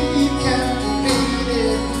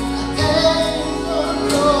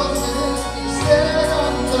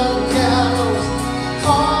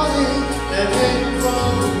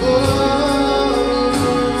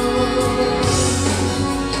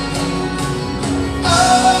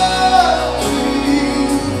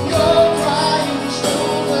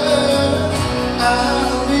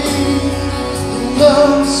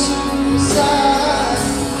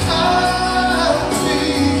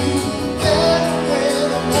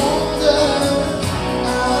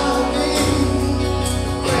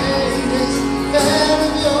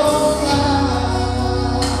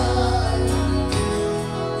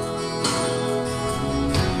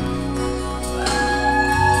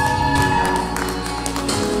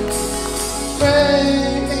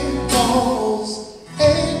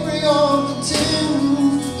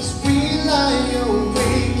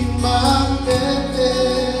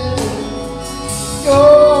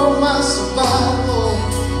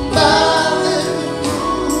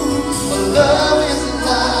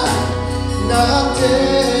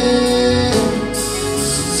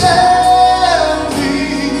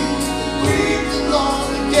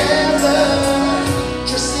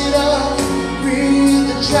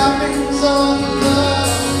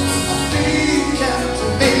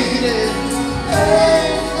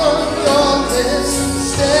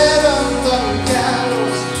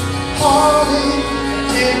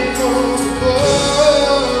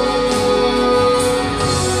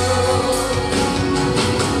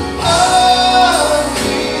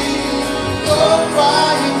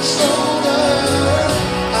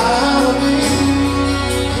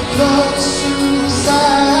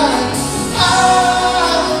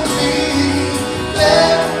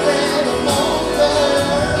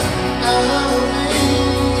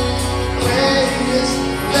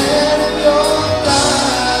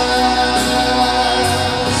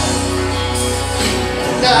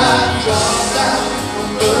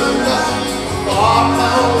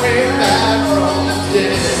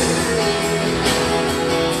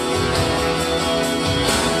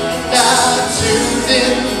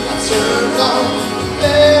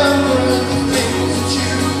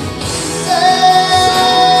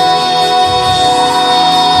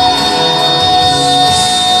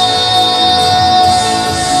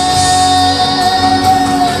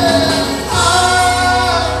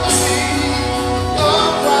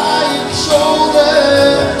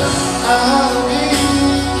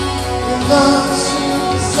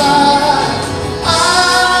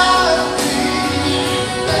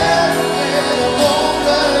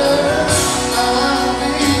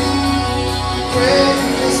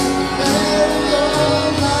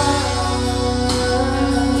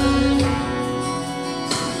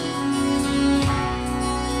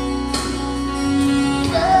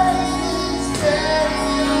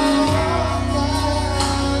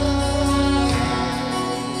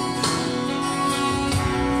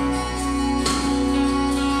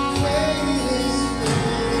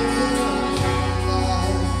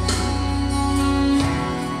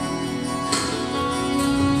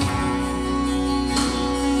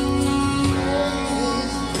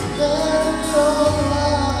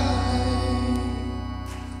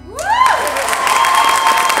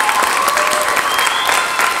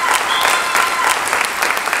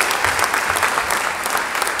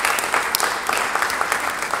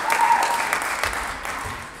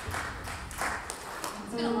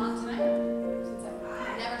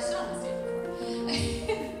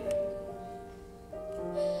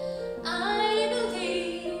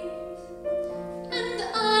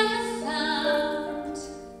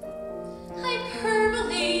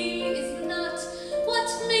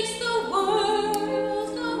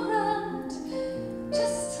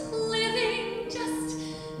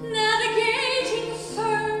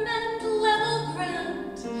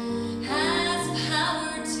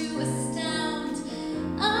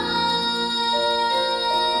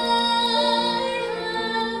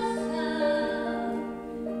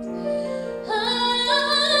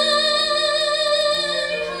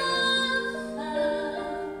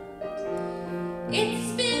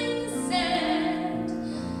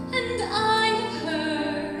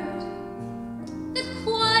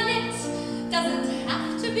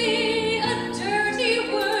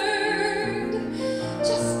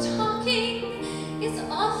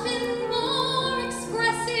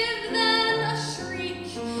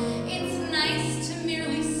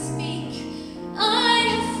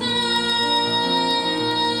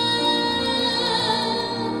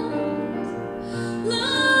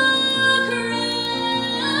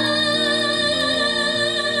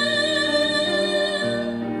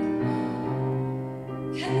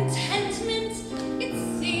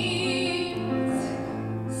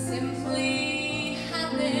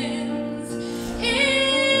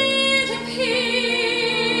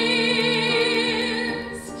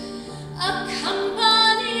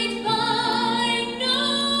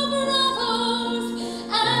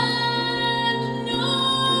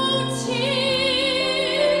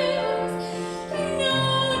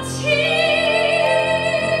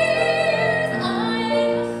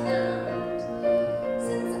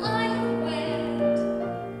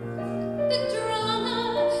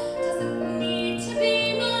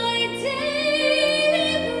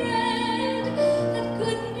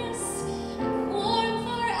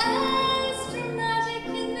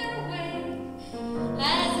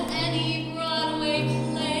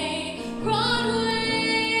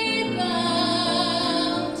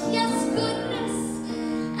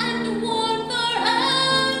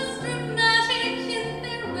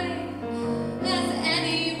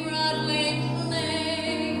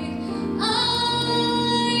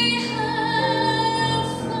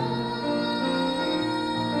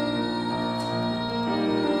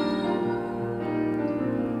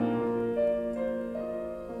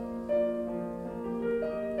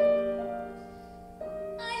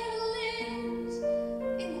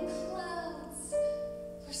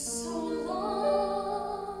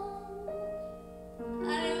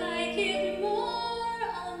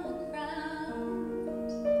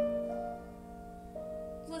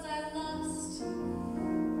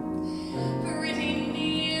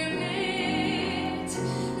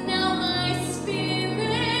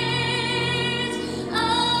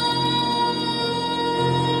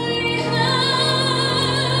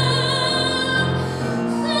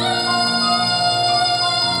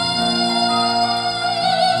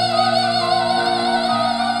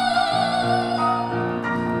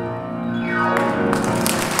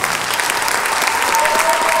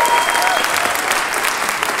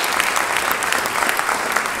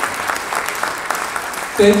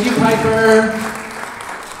Thank you, Piper.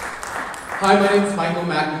 Hi, my name is Michael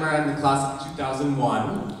McNamara. I'm the class of 2001.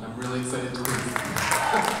 I'm really excited to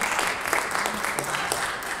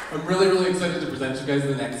present you guys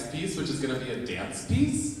the next piece, which is going to be a dance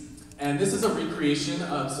piece. And this is a recreation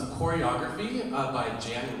of some choreography by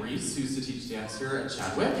Jan Reese, who used to teach dance here at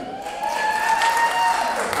Chadwick.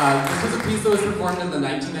 This was a piece that was performed in the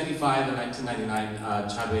 1995 and 1999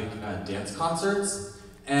 Chadwick dance concerts.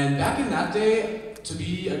 And back in that day, to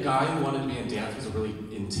be a guy who wanted to be in dance was really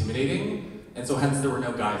intimidating, and so hence there were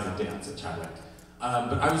no guys in dance at Chadwick.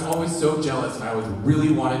 But I was always so jealous, and I always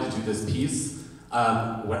really wanted to do this piece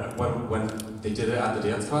when they did it at the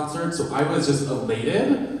dance concert. So I was just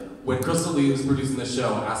elated when Crystal Lee, who's producing the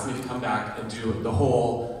show, asked me to come back and do the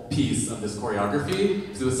whole piece of this choreography,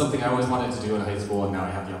 because it was something I always wanted to do in high school, and now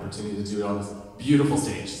I have the opportunity to do it on this beautiful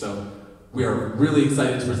stage. So we are really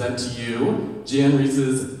excited to present to you Jan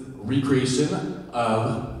Reese's recreation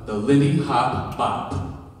of the Lindy Hop Bop.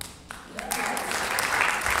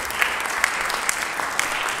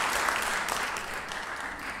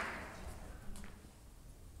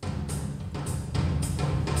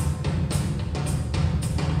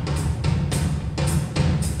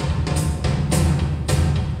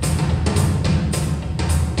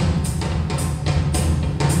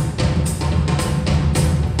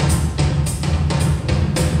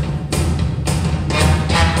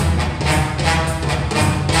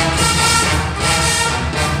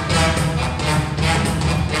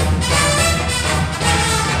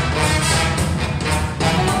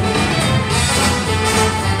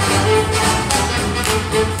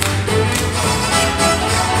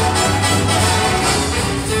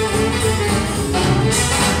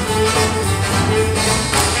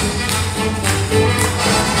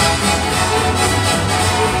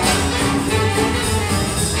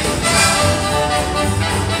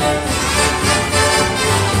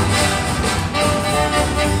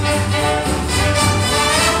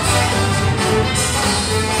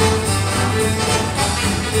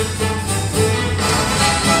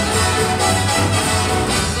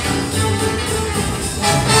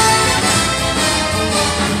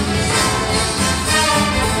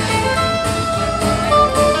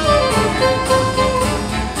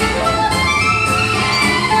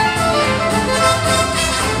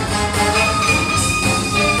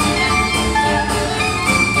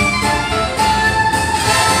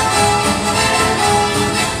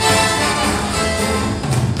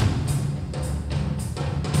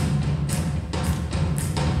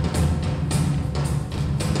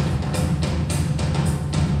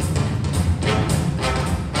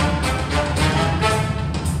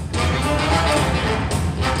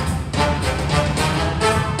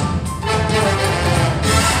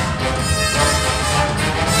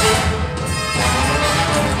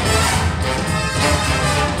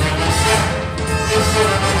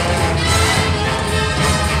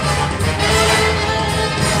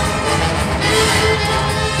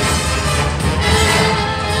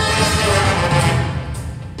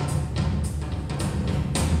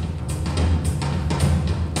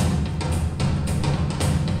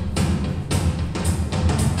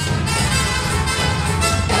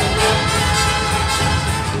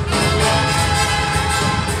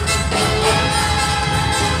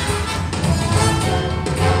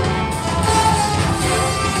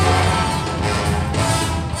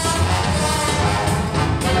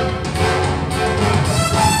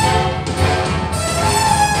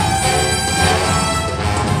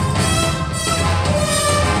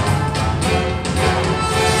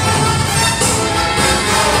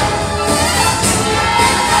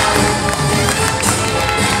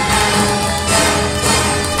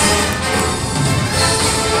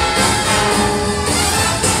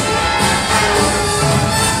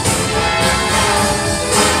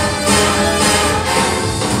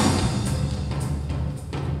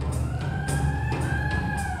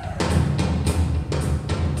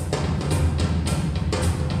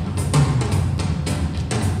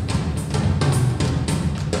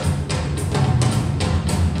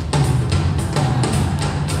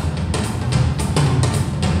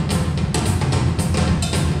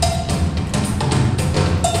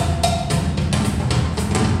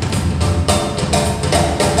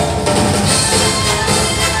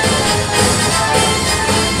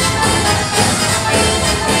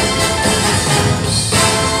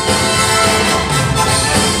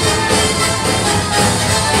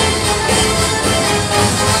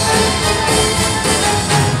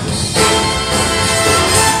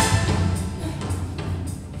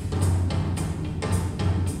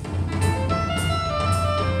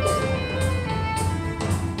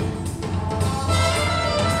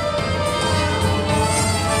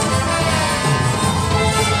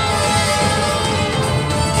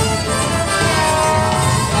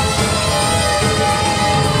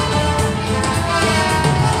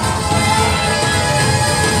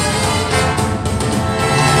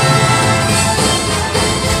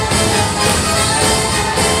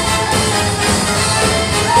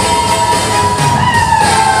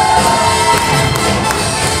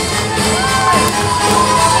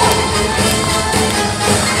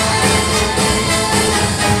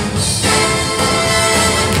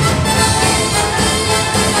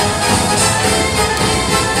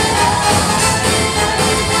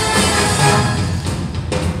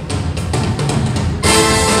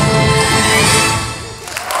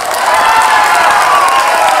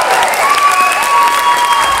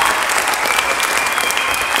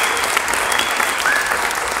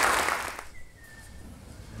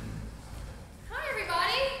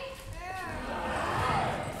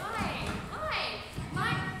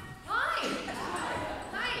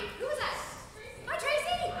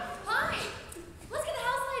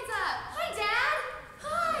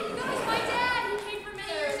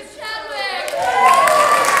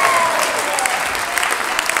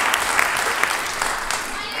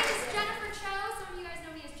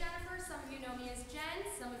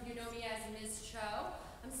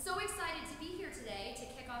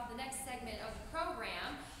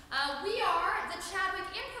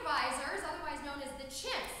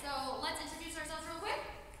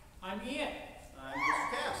 I'm Ian. I'm Mr.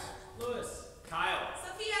 Cass. Lewis. Kyle.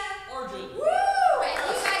 Sophia. Arjun. Woo! And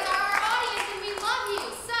you guys are our audience and we love you.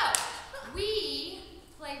 So, we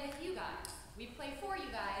play with you guys. We play for you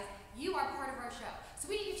guys. You are part of our show. So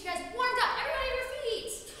we need to get you guys warmed up. Everybody on your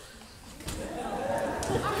feet. All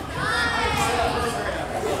right.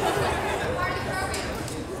 Part of the program.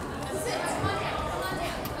 Sit. Come on down. Come on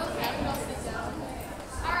down. Okay.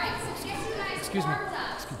 All right. So to get you guys warmed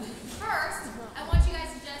up, first, I want you guys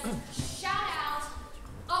to just shout out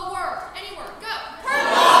a word. Any word. Go. Purple.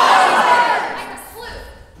 I heard sleuth.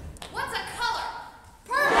 What's a color?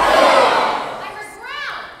 Purple. I heard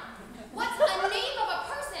brown. What's a name of a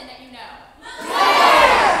person that you know?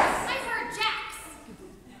 I heard Jax.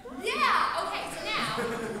 Yeah. Okay. So now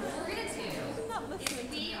what we're gonna do is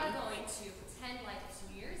we are going to pretend like it's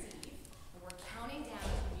New Year's Eve, and we're counting down to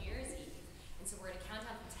New Year's Eve, and so we're gonna count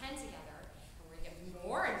down from 10 together, and we're gonna get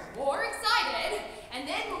more and more excited, and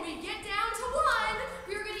then when we get down to 1,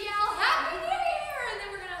 we're gonna yell Happy New Year, and then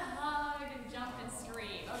we're gonna hug and jump and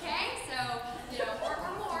scream. Okay? So or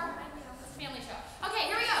more. It's a family show. Okay,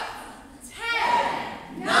 here we go.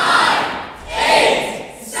 10, 9,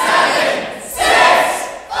 8, 7, 6,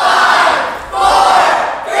 5, 4,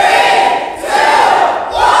 3, 2,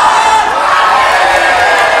 1.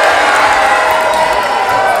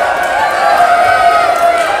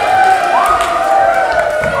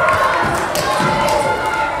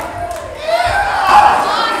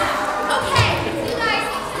 Okay, you guys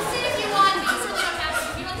can sit if you want. You certainly don't have to.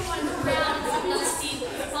 If you don't want to move around and sit in another seat,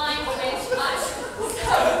 fine, wish, hush.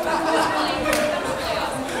 Really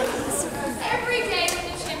awesome. Every day with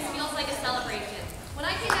the Chimps feels like a celebration. When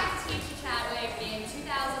I came back to teach at Chadwick in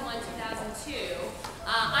 2001, 2002,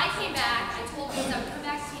 I came back, I told him I would come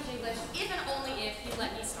back to teach English if and only if he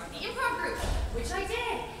let me start the improv group, which I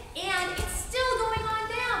did. And it's still going on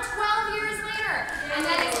now, 12 years later. And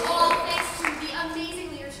that is all thanks to the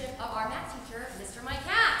amazing leadership of our math teacher, Mr. Mike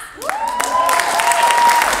Cass. For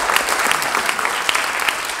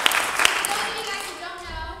those of you guys who don't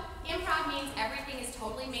know, improv means everything is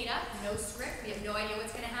totally made up, no script, we have no idea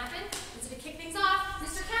what's going to happen. And so to kick things off,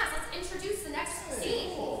 Mr. Cass, let's introduce the next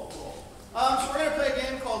scene. Cool. So we're going to play a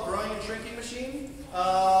game called Growing and Shrinking Machine.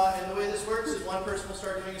 And the way this works is one person will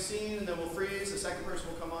start doing a scene, and then we'll freeze. The second person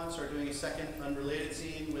will come on, start doing a second unrelated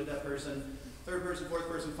scene with that person. Third person, fourth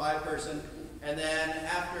person, 5 person. And then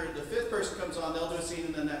after the 5th person comes on, they'll do a scene,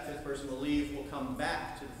 and then that 5th person will leave. We'll come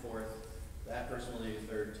back to the 4th. That person will leave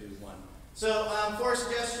 3rd, 2, 1. So for a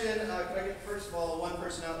suggestion, could I get first of all one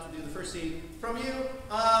person out to do the first scene from you?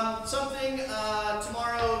 Something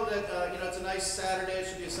tomorrow that it's a nice Saturday, it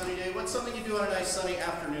should be a sunny day. What's something you do on a nice sunny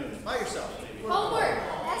afternoon by yourself? Maybe. Homework.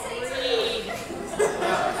 SAT.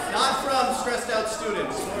 Not from stressed out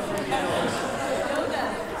students. More from the adults.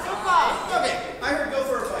 Okay, I heard go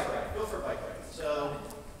for a bike ride. Go for a bike ride. So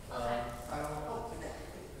I don't know.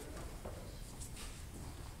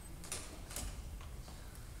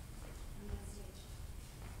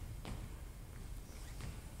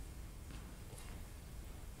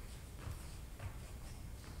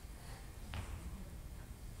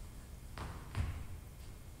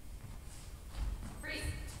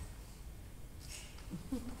 Freeze.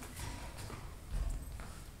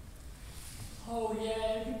 Oh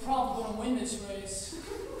yeah, you're probably gonna win this race.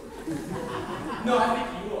 No, I think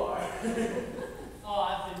you are. Oh,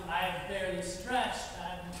 I have barely stretched. I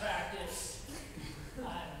haven't practiced.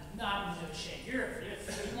 I'm not in no shape.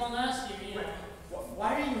 You won last year, you know. Why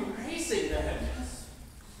are you racing then?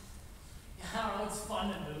 I don't know, it's fun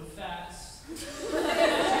to move fast.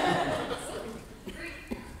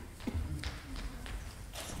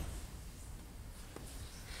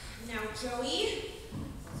 Now, Joey,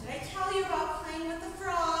 what did I tell you about playing with the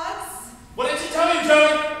frogs? What did she tell you,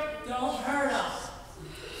 Joey? Don't hurt them.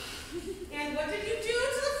 And what did you do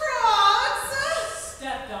to the frogs?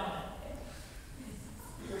 Stepped on it.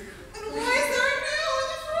 And why is there a nail in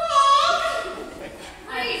the frog?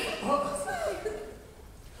 Freeze.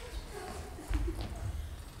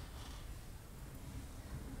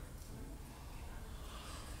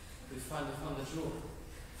 We finally found the jewel.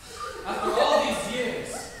 After all these years,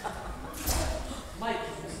 Mike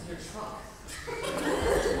was in your trunk.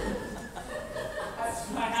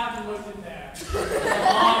 I haven't looked in there in a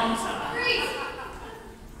long time. Freeze.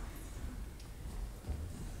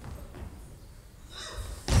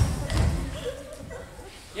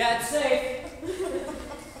 Yeah, it's safe.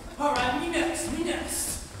 All right, me next.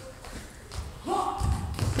 Huh.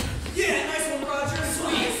 Yeah, nice one, Roger.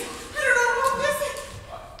 Sweet. I don't know what this is.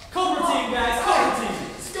 Cobra team, guys. Cobra team.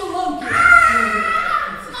 Spelunky.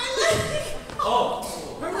 My leg. Oh.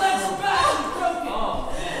 Her legs are back and broken.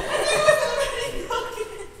 Oh, man. I think it was already broken.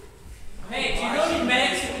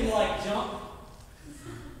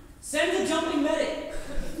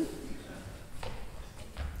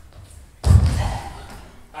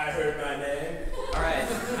 babe. All right,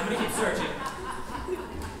 I'm gonna keep searching.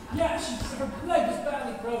 Yeah, her leg was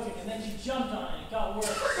badly broken, and then she jumped on it, and it got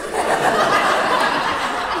worse.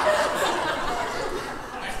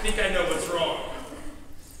 I think I know what's wrong.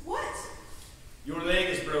 What? Your leg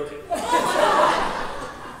is broken.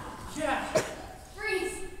 Yeah.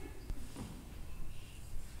 Freeze.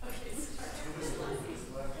 Okay, sorry.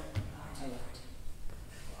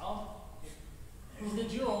 Well, here's the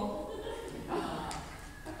jewel.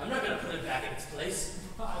 I'm not gonna put it back in its place.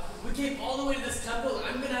 We came all the way to this temple.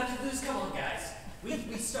 I'm gonna have to do this. Come on, guys. We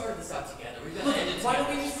started this out together. We're gonna end it Why together.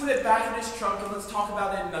 don't we just put it back in his trunk and let's talk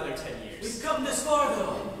about it in another 10 years? We've come this far,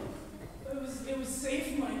 though. It was safe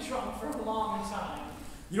in my trunk for a long time.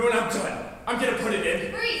 You know what? I'm done. I'm gonna put it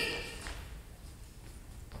in. Freeze.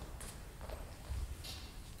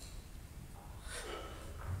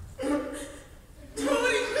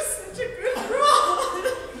 Tony, you're such a good fraud.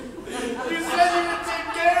 You said you would take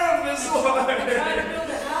care of this one. I'm trying to build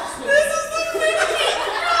a house with This it. is the biggest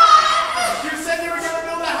fraud. You said you were going to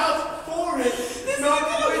build a house for it, This not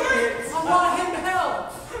isn't gonna with work. it. I want him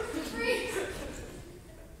help. Freeze.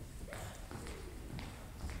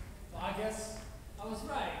 Well, I guess I was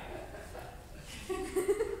right.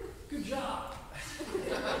 Good job.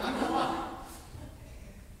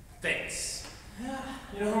 Thanks.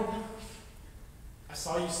 You know, I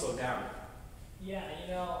saw you slow down. Yeah,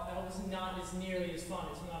 that was not as nearly as fun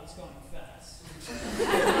as when I was going fast.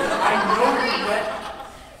 I know you went.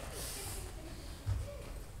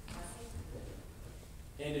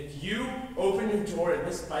 And if you open your door in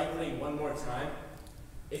this bike lane one more time,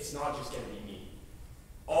 it's not just gonna be me.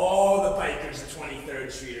 All the bikers at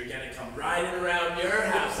 23rd Street are gonna come riding around your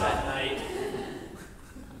house at night.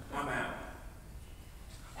 I'm out.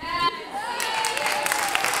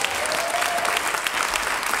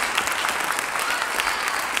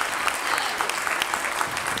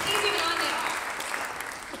 Easy on there.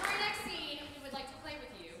 For our next scene, we would like to play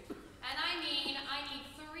with you. And I need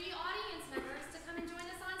 3 audience members to come and join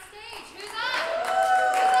us on stage. Who's up?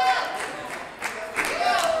 Who's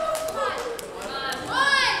up?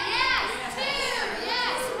 One, yes. 2,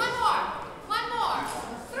 yes. One more.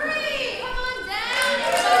 3. Come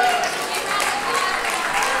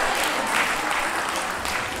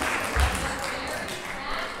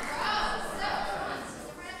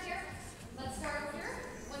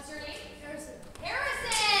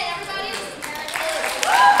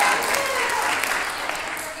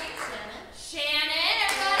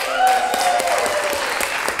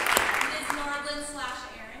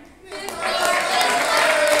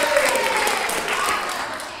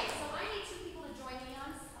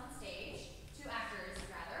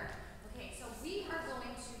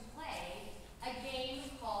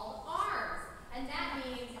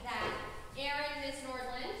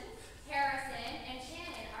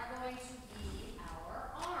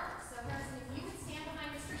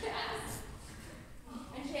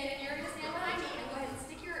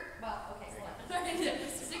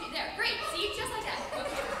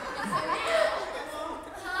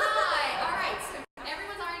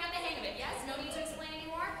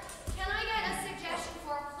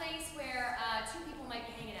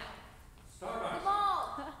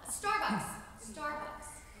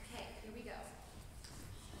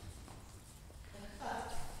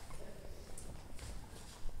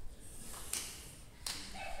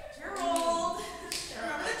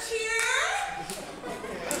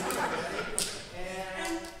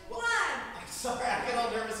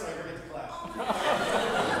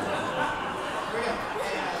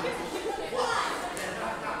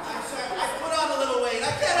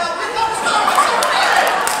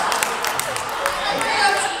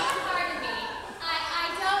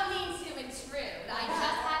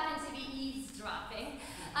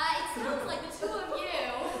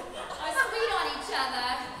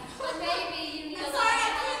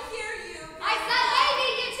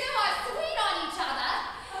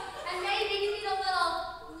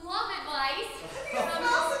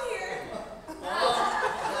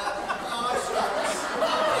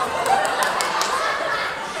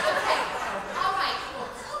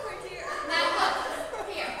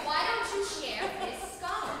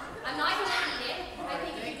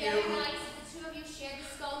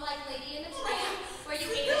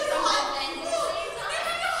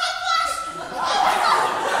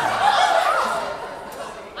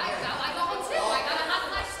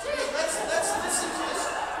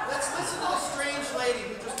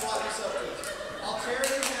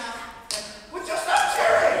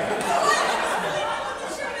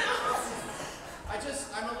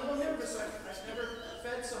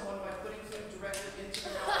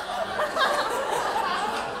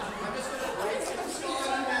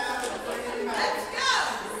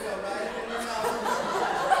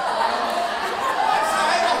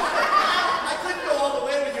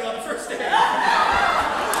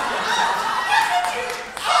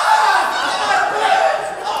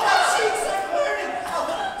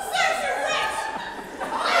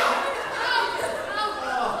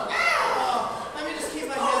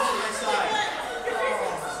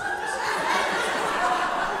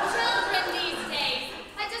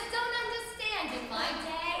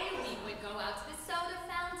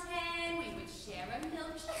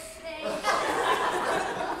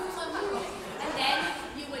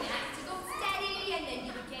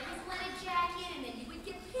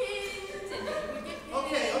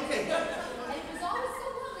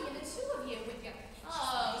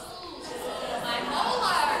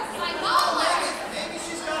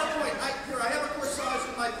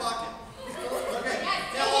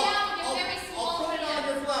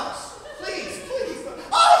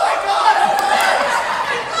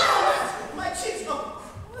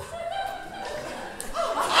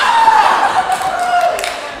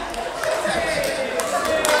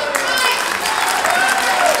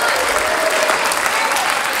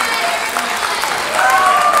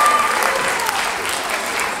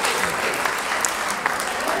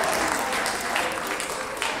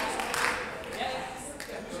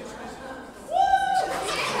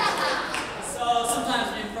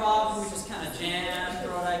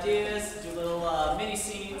this, do little mini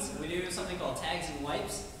scenes. We do something called tags and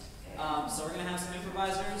wipes. So we're going to have some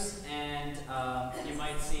improvisers, and you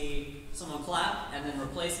might see someone clap and then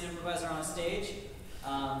replace an improviser on stage.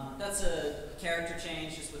 That's a character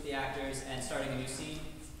change just with the actors and starting a new scene.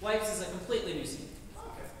 Wipes is a completely new scene.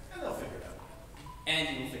 Okay, and they'll figure it out.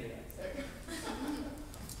 And you will figure it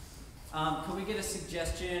out. Could we get a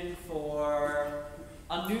suggestion for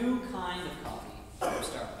a new kind of coffee from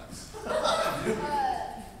Starbucks?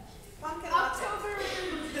 October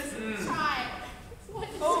time.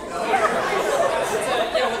 Oh,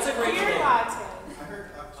 what's a great Beer name? latte. I heard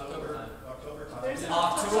October time. There's an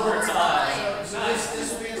October time. So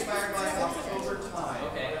this will be inspired by October time.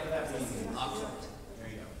 Okay. Whatever that means. October. There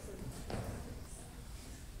you go.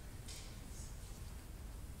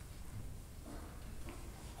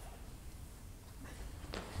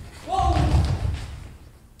 Whoa!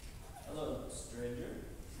 Hello, stranger.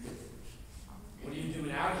 What are you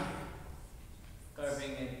doing out here?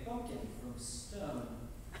 Carving a pumpkin from stone.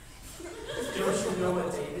 Don't you know what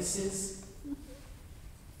day this is?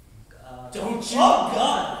 Don't you? Oh,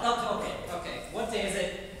 God! Oh, okay. What day is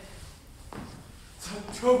it? It's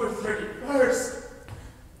October 31st.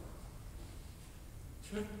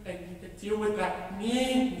 I need to deal with that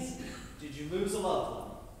means. Did you lose a loved one?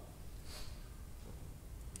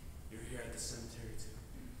 You're here at the cemetery too.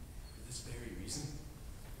 For this very reason.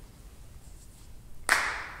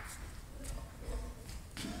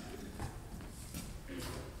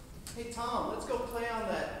 Hey Tom, let's go play on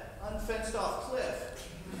that unfenced off cliff.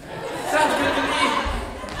 Sounds good to me.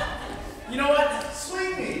 You know what?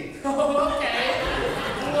 Swing me. Okay.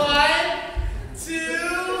 1, 2,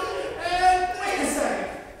 and wait a second.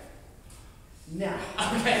 Now.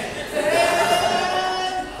 Okay.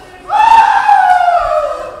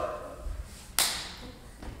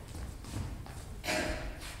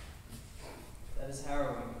 That is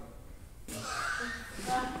harrowing.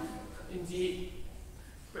 Indeed.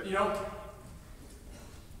 But you know,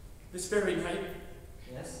 this very night,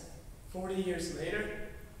 Yes? 40 years later,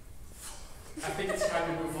 I think it's time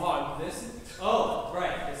to move on. This? Oh,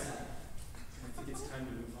 right, this night. I think it's time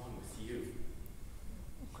to move on with you.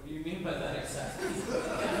 What do you mean by that exactly?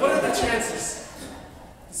 What are the chances?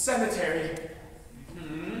 The cemetery.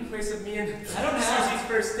 Place of me and I don't have Susie's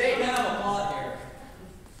first date. I don't have a plot here.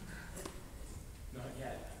 Not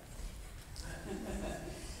yet.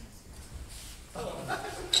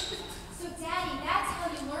 So, Daddy, that's how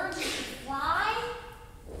you learned to fly?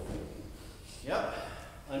 Yep,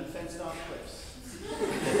 unfenced off cliffs. You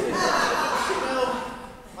know,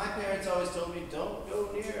 my parents always told me don't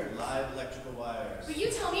go near live electrical wires. But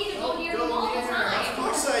you tell me to Don't go near them all the Of time.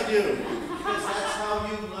 course I do, because that's how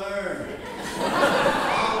you learn.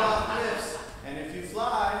 Fall off cliffs, and if you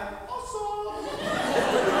fly, awesome.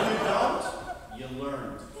 If you don't, you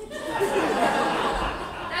learned.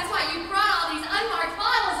 That's why you brought all these unmarked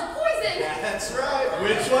bottles of poison. That's right.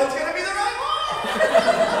 Which one's gonna be the right one?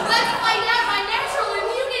 Let's find out my natural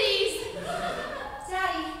immunities.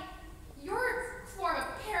 Daddy, your form of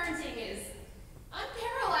parenting is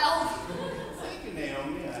unparalleled. Thank you,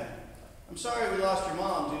 Naomi. I'm sorry we lost your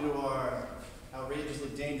mom due to our outrageously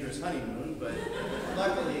dangerous honeymoon, but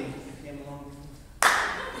luckily you came along.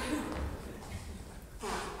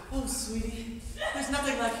 Oh, sweetie, there's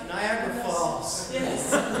nothing like Niagara Falls. Yes.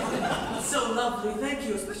 So lovely, thank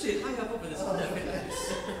you, especially high up over this Oh, cliff. thanks.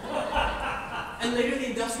 And later the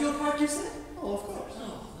industrial park, you said? Oh, of course.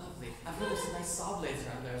 Oh, lovely. I've heard there's some nice saw blades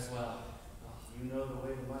around there as well. You know the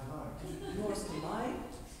way to my heart. Yours to mine?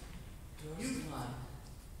 Yours to mine.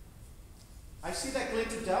 I see that glint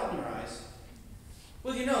of doubt in your eyes.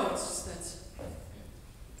 Well, you know, it's just that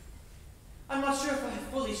I'm not sure if I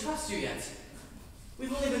fully trust you yet.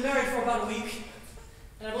 We've only been married for about a week,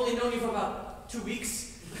 and I've only known you for about 2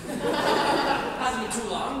 weeks. Hasn't been too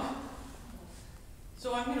long.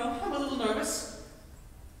 So I'm a little nervous.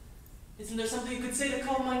 Isn't there something you could say to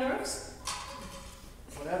calm my nerves?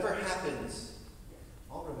 Whatever happens,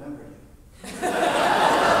 I'll remember you. Such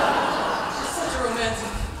a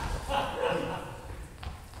romantic.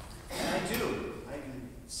 And I do. I can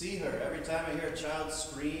see her every time I hear a child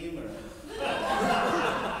scream or a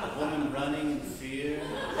woman running in fear.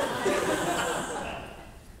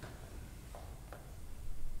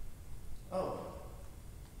 Oh.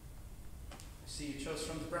 I see you chose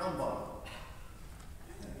from the brown bottle.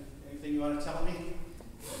 Anything you want to tell me?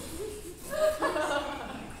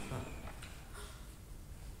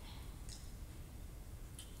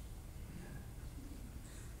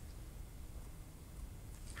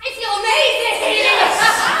 I feel amazing! Yes!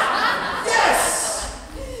 Yes!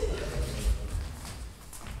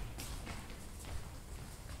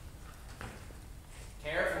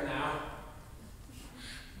 Careful now.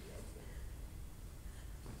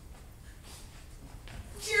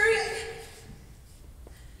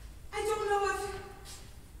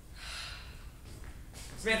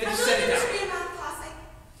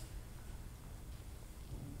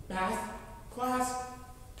 Math class?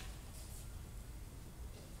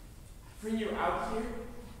 Bring you out here?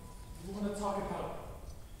 You want to talk about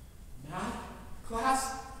math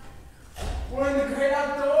class? We're in the great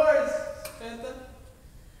outdoors, Samantha.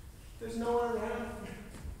 There's nowhere around.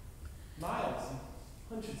 Miles,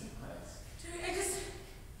 hundreds of miles. Jerry,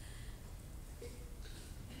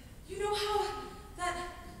 you know how that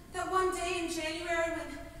one day in January when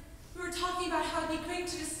we were talking about how it'd be great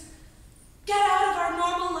to just get out of our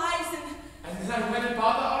normal lives and then I went and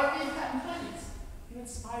bought the RV that night. You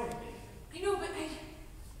inspired me. I know, but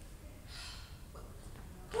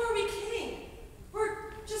who are we kidding?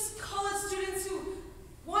 We're just college students who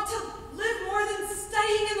want to live more than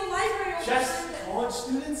studying in the library. Just college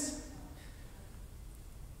students?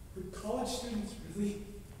 Would college students really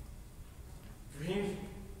bring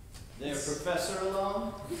their professor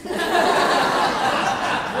along? Great,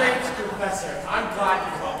 Professor. I'm glad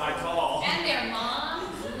you got my call. And their mom.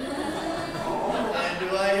 And do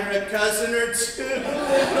I hear a cousin or two?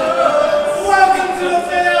 Welcome to the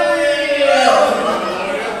family!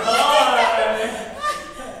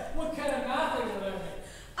 What kind of math are you learning?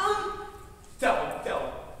 Tell him.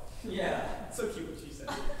 Yeah, so cute what she said.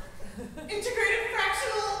 Integrated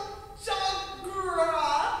fractional algebra.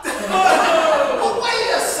 Oh, wait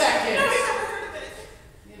a second! No, we've never heard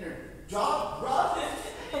of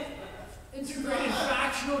it. Integrated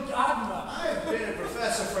fractional dogma. I've been a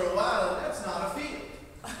professor for a while, and that's not a field.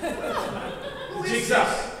 The jig's up.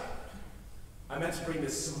 I meant to bring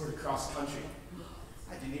this sword across country.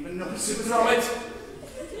 I didn't even notice it was Throw there. it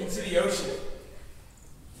into the ocean.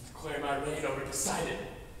 And declare my reign over Poseidon.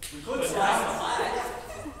 We could But fly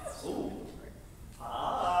last- Ooh.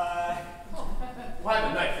 Hi. Why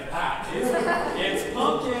have a knife for that? It's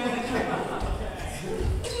pumpkin.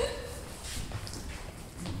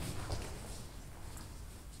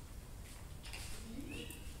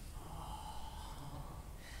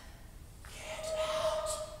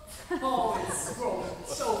 Oh, it's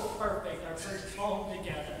so perfect. Our first home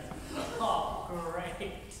together. Oh,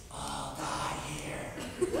 great. I'll die here.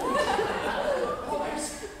 Oh,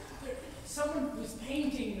 someone was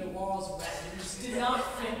painting the walls red and just did not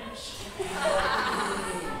finish.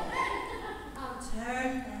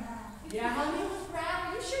 Turn. Yeah, honey? Brad,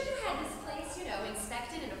 are you sure you had this place,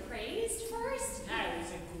 inspected and appraised first? Yeah, it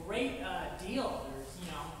was a great deal.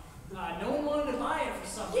 There's, no one wanted to buy it for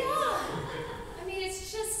some reason. I mean,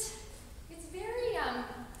 it's very,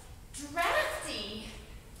 drafty.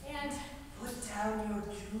 And Put down your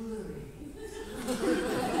jewelry.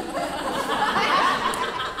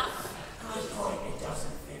 Good point, it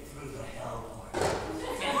doesn't fit through the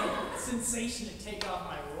hellboard. Sensation to take off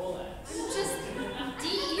my Rolex. just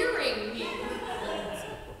de-earring me.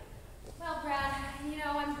 Well, Brad,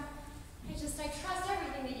 I trust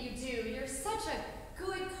everything that you do. You're such a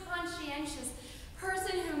good, conscientious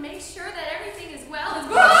person who makes sure that everything is well.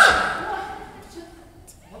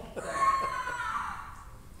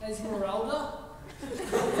 Esmeralda?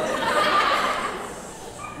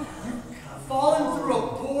 Falling through a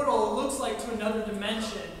portal, it looks like to another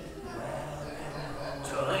dimension.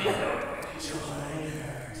 Join her. Join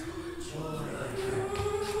her. Join her.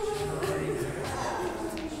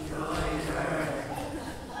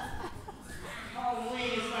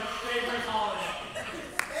 Halloween is my favorite holiday.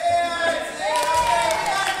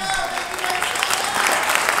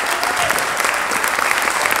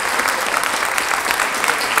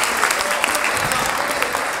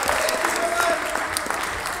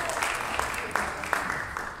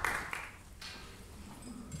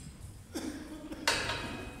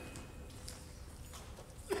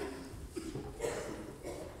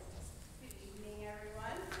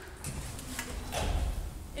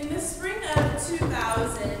 In the spring of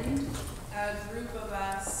 2000, a group of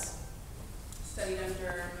us studied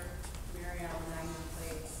under Mariel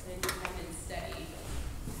Plate's independent study.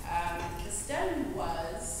 The study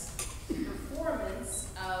was a performance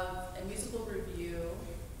of a musical review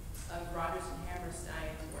of Rodgers and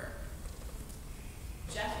Hammerstein's work.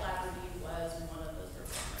 Jeff Laverty was one of those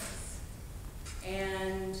performers.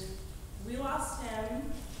 And we lost him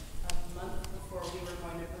a month before we were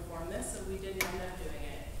going to perform this, so we didn't end up doing it.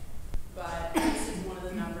 But this is one of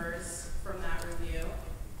the numbers from that review.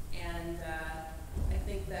 And I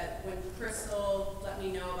think that when Crystal let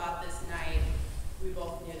me know about this night, we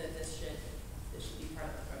both knew that this should be part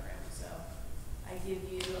of the program. So I give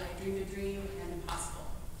you I Dream a Dream and Impossible.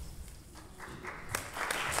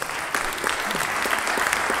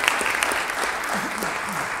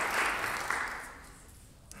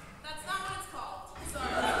 That's not what it's called.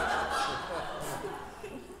 Sorry.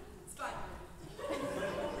 It's fine.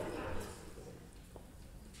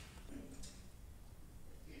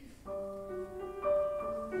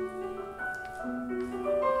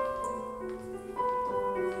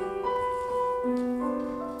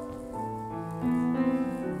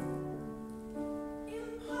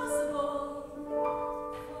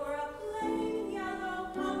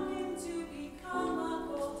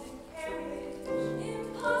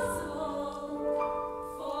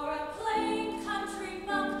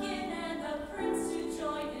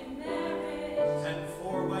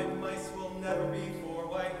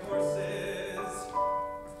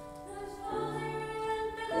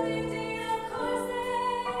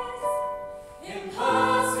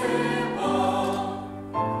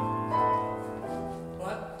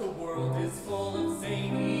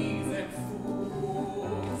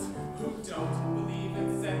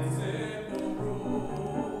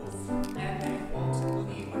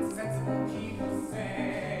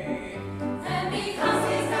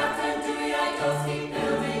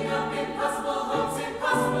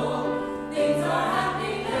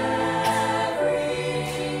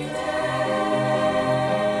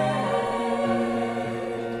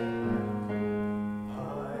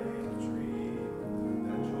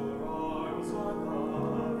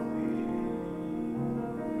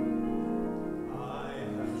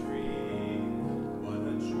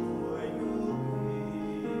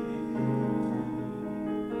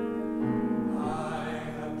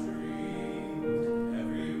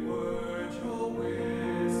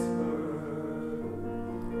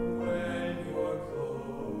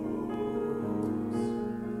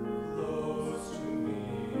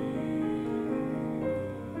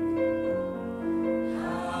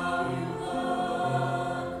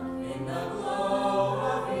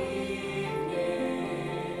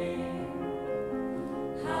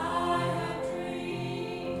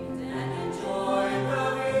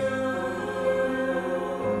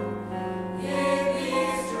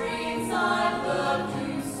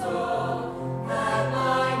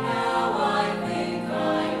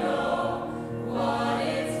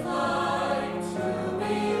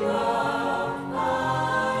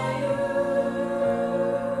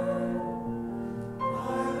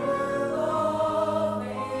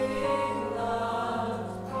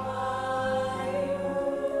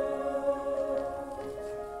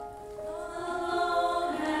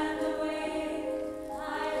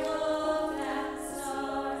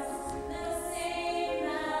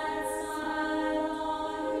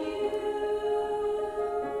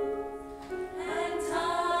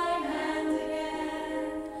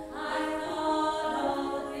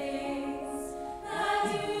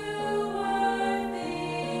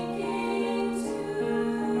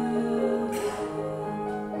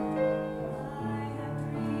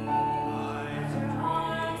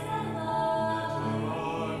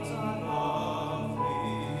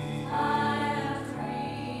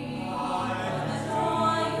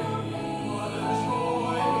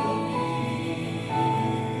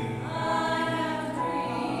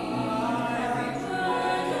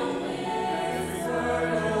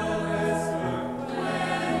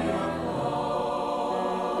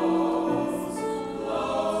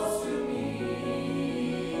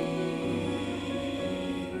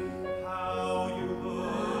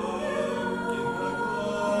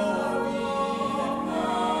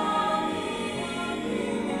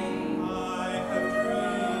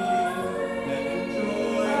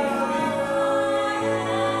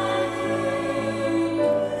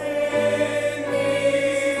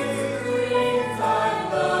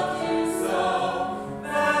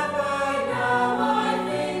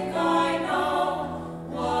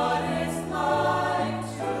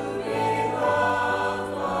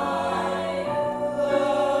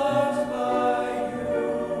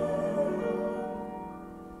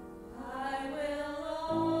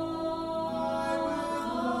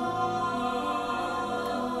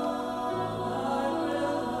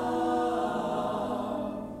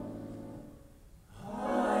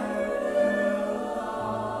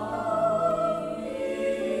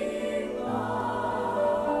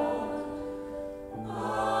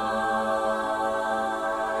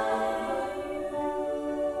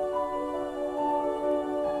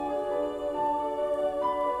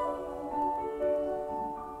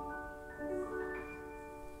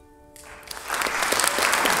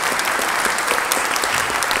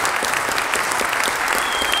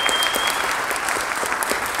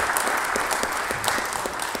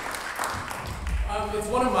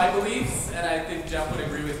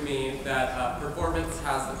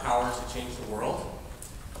 power to change the world.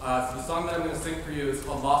 So the song that I'm going to sing for you is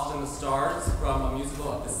called Lost in the Stars from a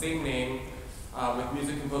musical of the same name with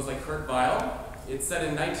music composed by Kurt Weill. It's set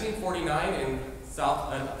in 1949 in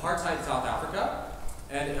apartheid South Africa.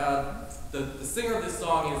 And the singer of this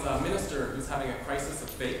song is a minister who's having a crisis of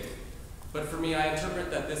faith. But for me, I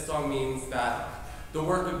interpret that this song means that the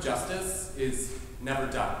work of justice is never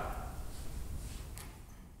done.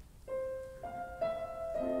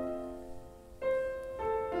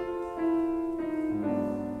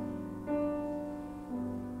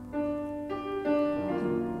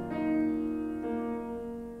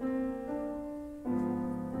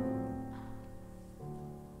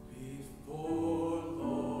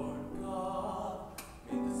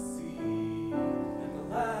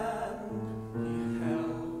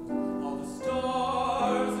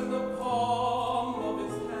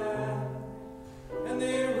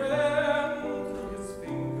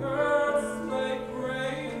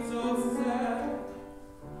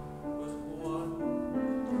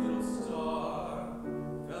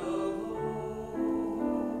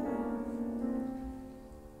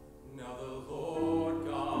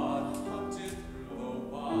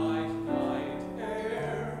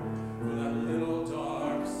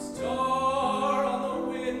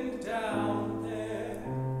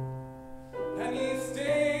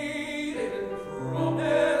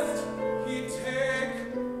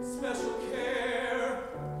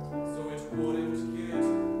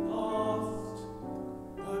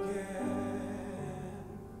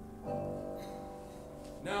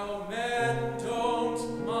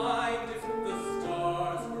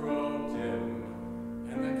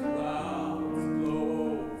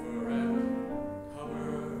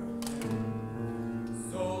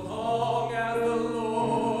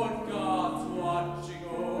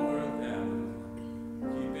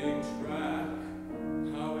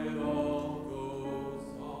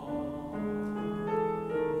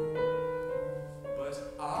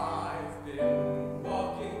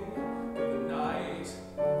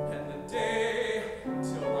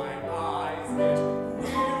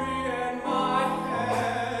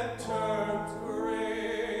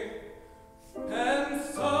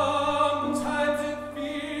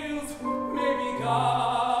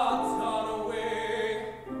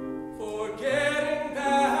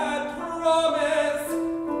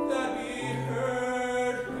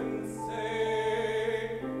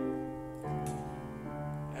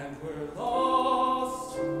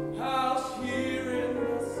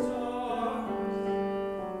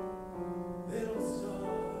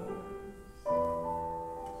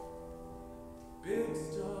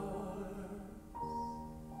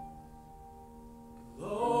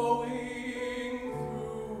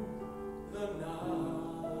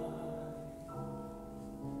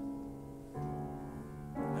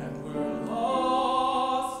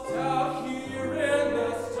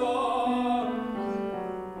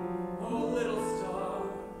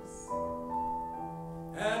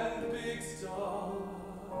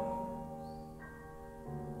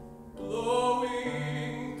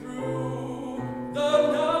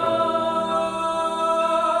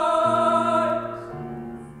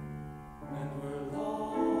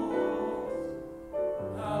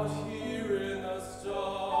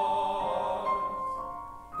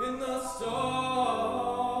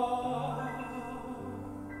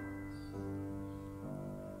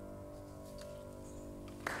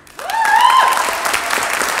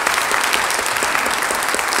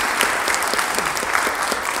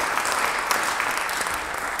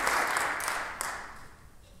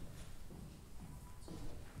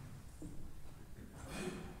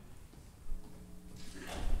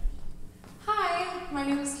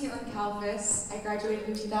 I graduated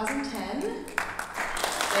in 2010.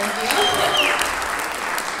 Thank you.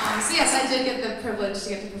 So yes, I did get the privilege to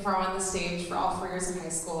get to perform on the stage for all 4 years of high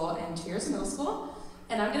school and 2 years of middle school.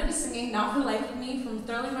 And I'm going to be singing Not for the Life of Me from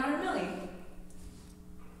Thoroughly Modern Millie.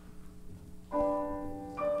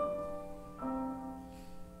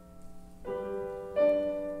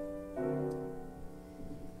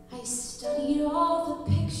 I studied all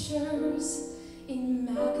the pictures in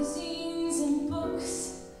magazines and books.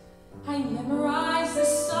 I memorized the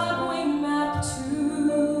subway map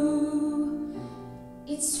too.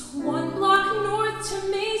 It's 1 block north to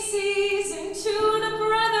Macy's and 2 to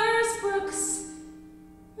Brothers Brooks.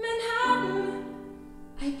 Manhattan,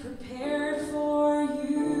 I prepared for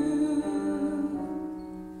you.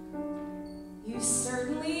 You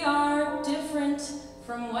certainly are different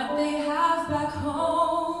from what they have back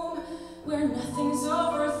home, where nothing's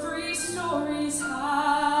over 3 stories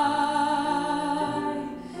high.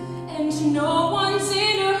 And no one's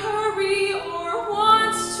in a hurry or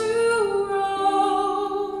wants to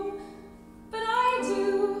roam.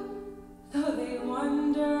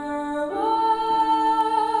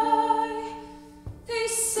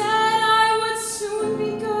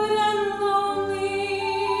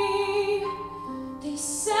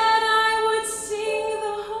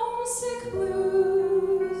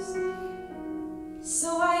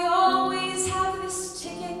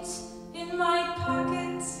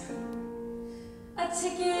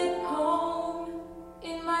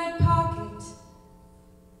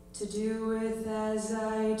 with as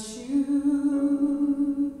I choose.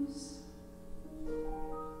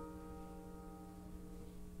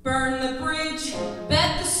 Burn the bridge,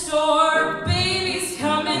 bet the store, baby's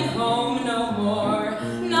coming home no more,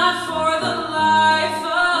 not for the life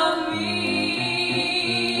of me.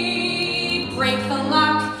 Break the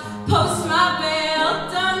lock, post my bail,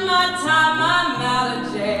 done my time, I'm out of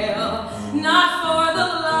jail, not for the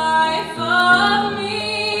life of me.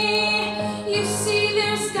 You see,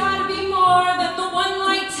 there's gotta be more than the one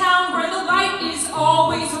light town where the light is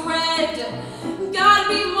always red. Gotta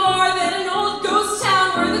be more than an old ghost town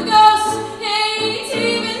where the ghost ain't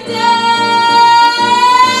even dead.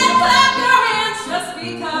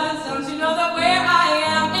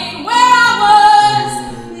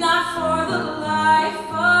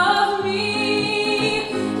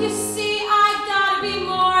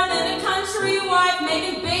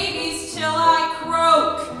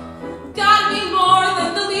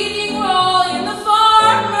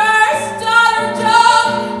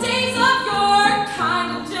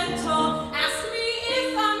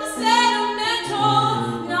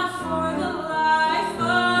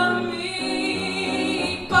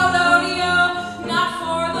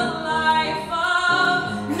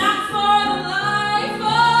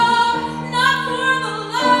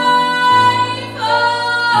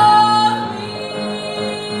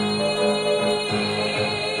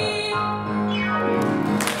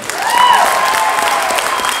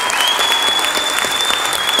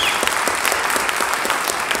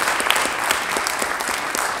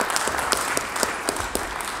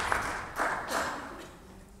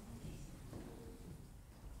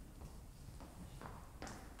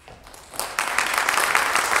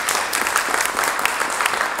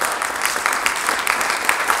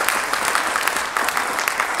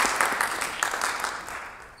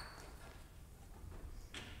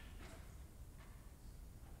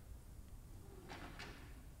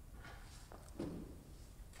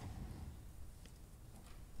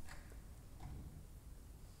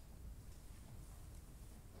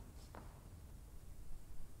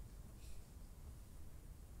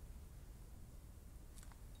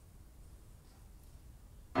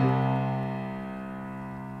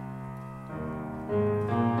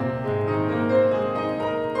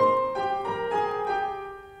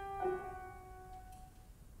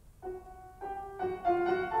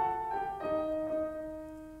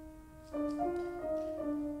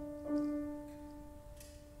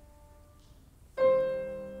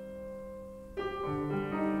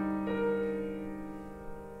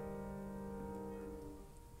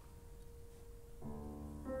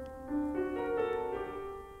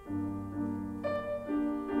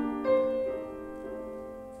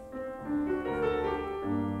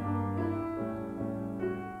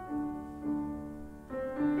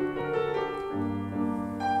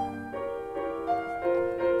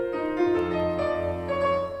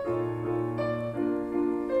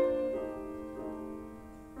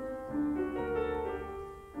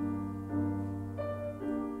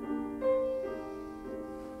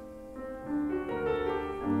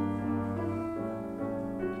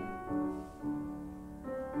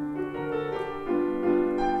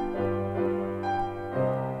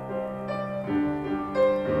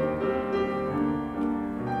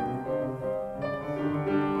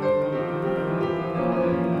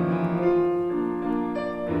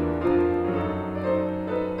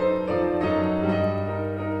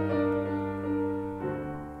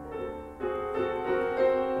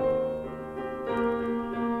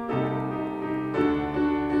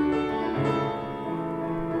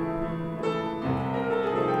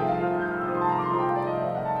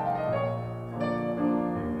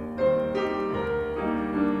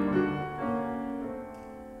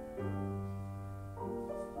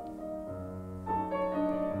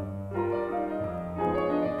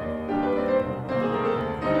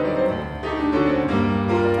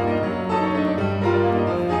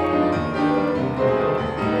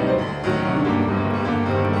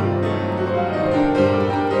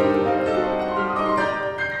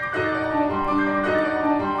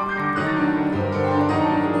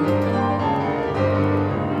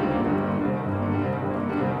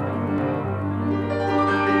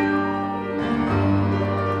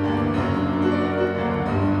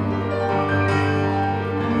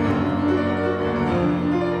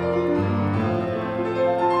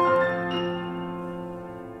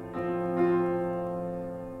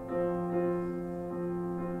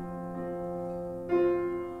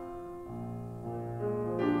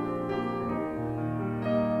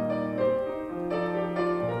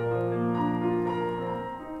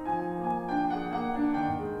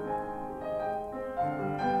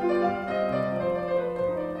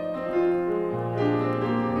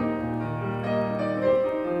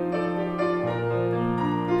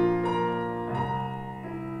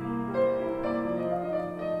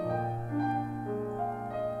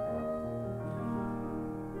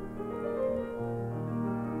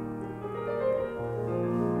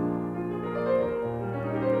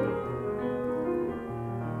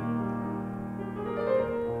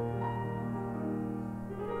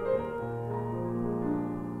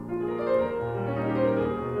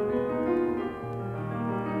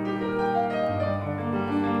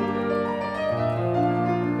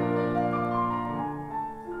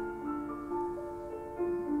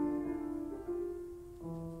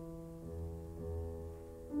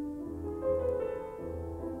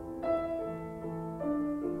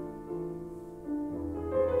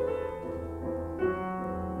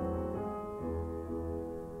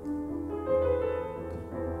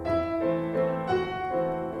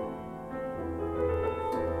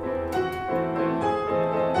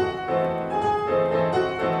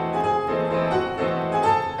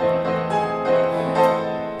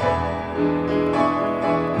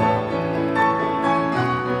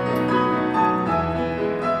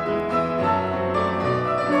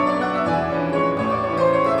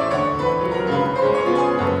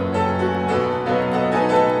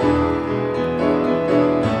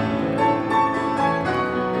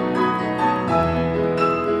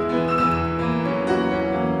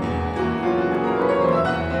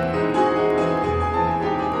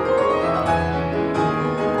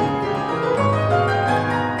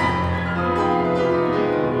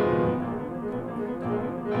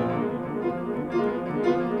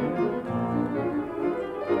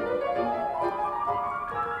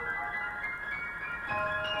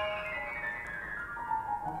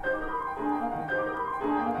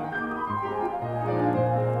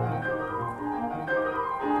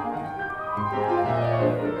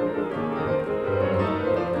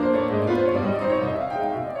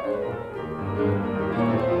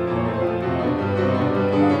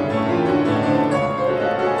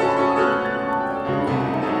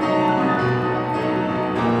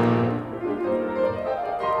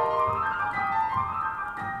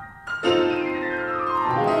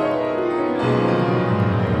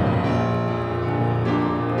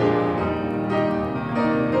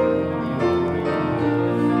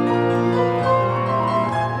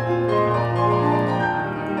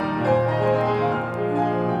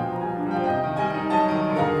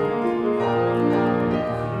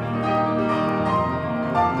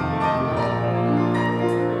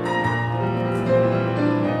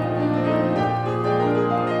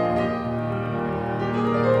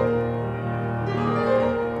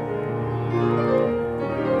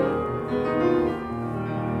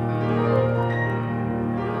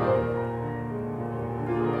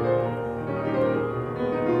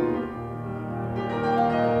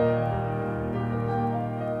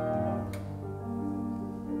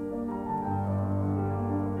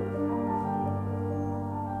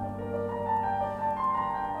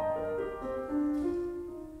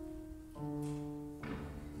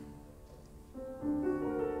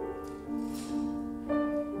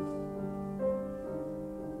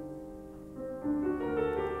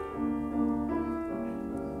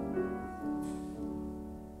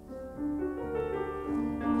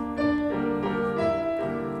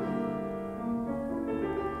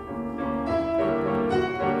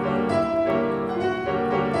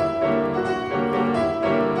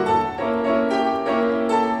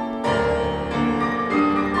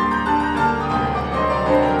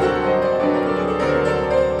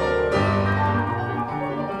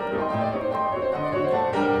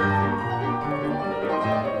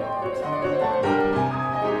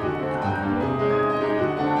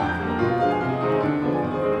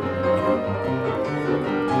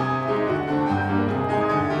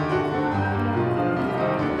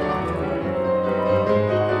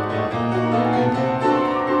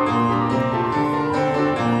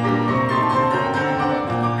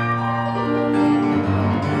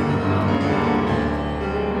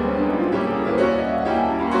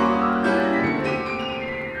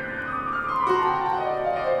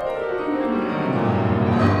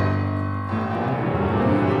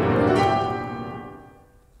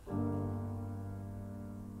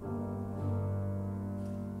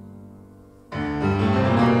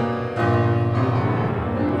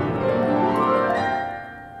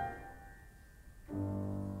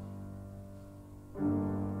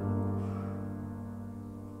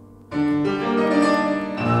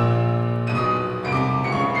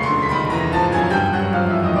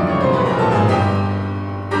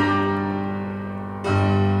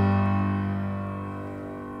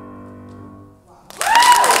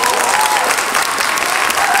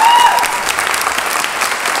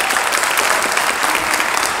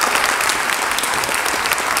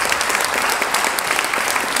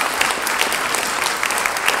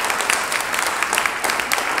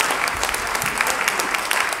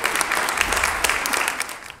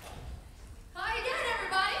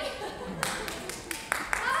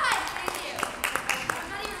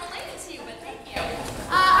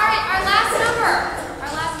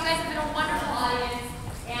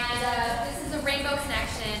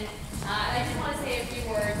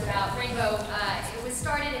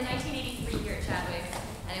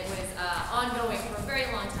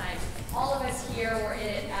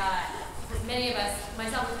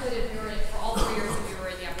 job was good if we were in it for all 3 years that we were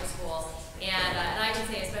in the upper school. And I can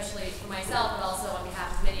say, especially for myself, but also on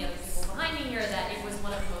behalf of many other people behind me here, that it was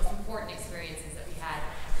one of the most important experiences that we had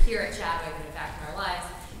here at Chadwick and in fact in our lives.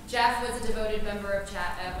 Jeff was a devoted member of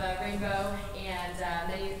Rainbow, and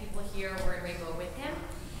many of the people here were in Rainbow with him.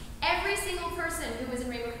 Every single person who was in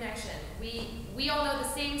Rainbow Connection, we all know the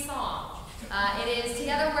same song. It is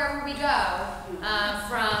Together Wherever We Go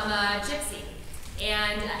from Gypsy.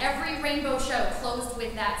 And every Rainbow show closed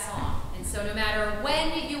with that song. And so no matter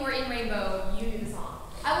when you were in Rainbow, you knew the song.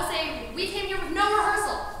 I will say, we came here with no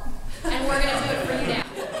rehearsal, and we're going to do it for you now.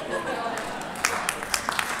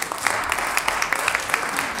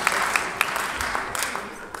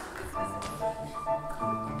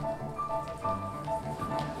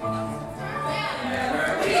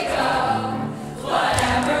 Wherever we go,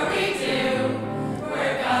 whatever we do,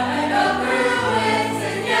 we're gonna go through it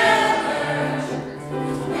together.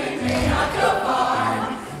 We may not go far,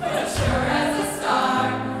 but sure as a star.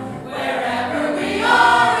 Wherever we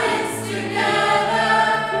are, it's together.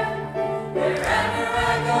 Wherever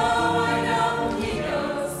I go, I know he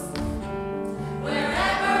goes.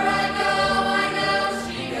 Wherever I go, I know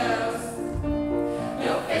she goes.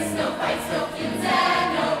 No fists, no fights, no feuds, and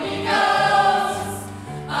no egos.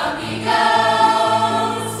 Amigos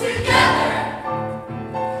together.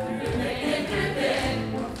 Through thick and through thin,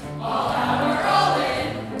 all out or all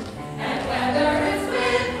in. And whether it's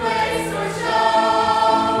with place or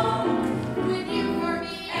show, with you for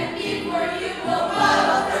me and me for you, we'll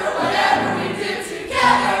muddle through whatever we do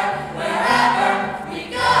together, wherever we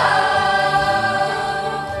go.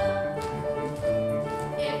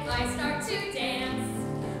 If I start to dance,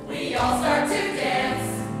 we all start to dance,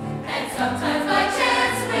 and sometimes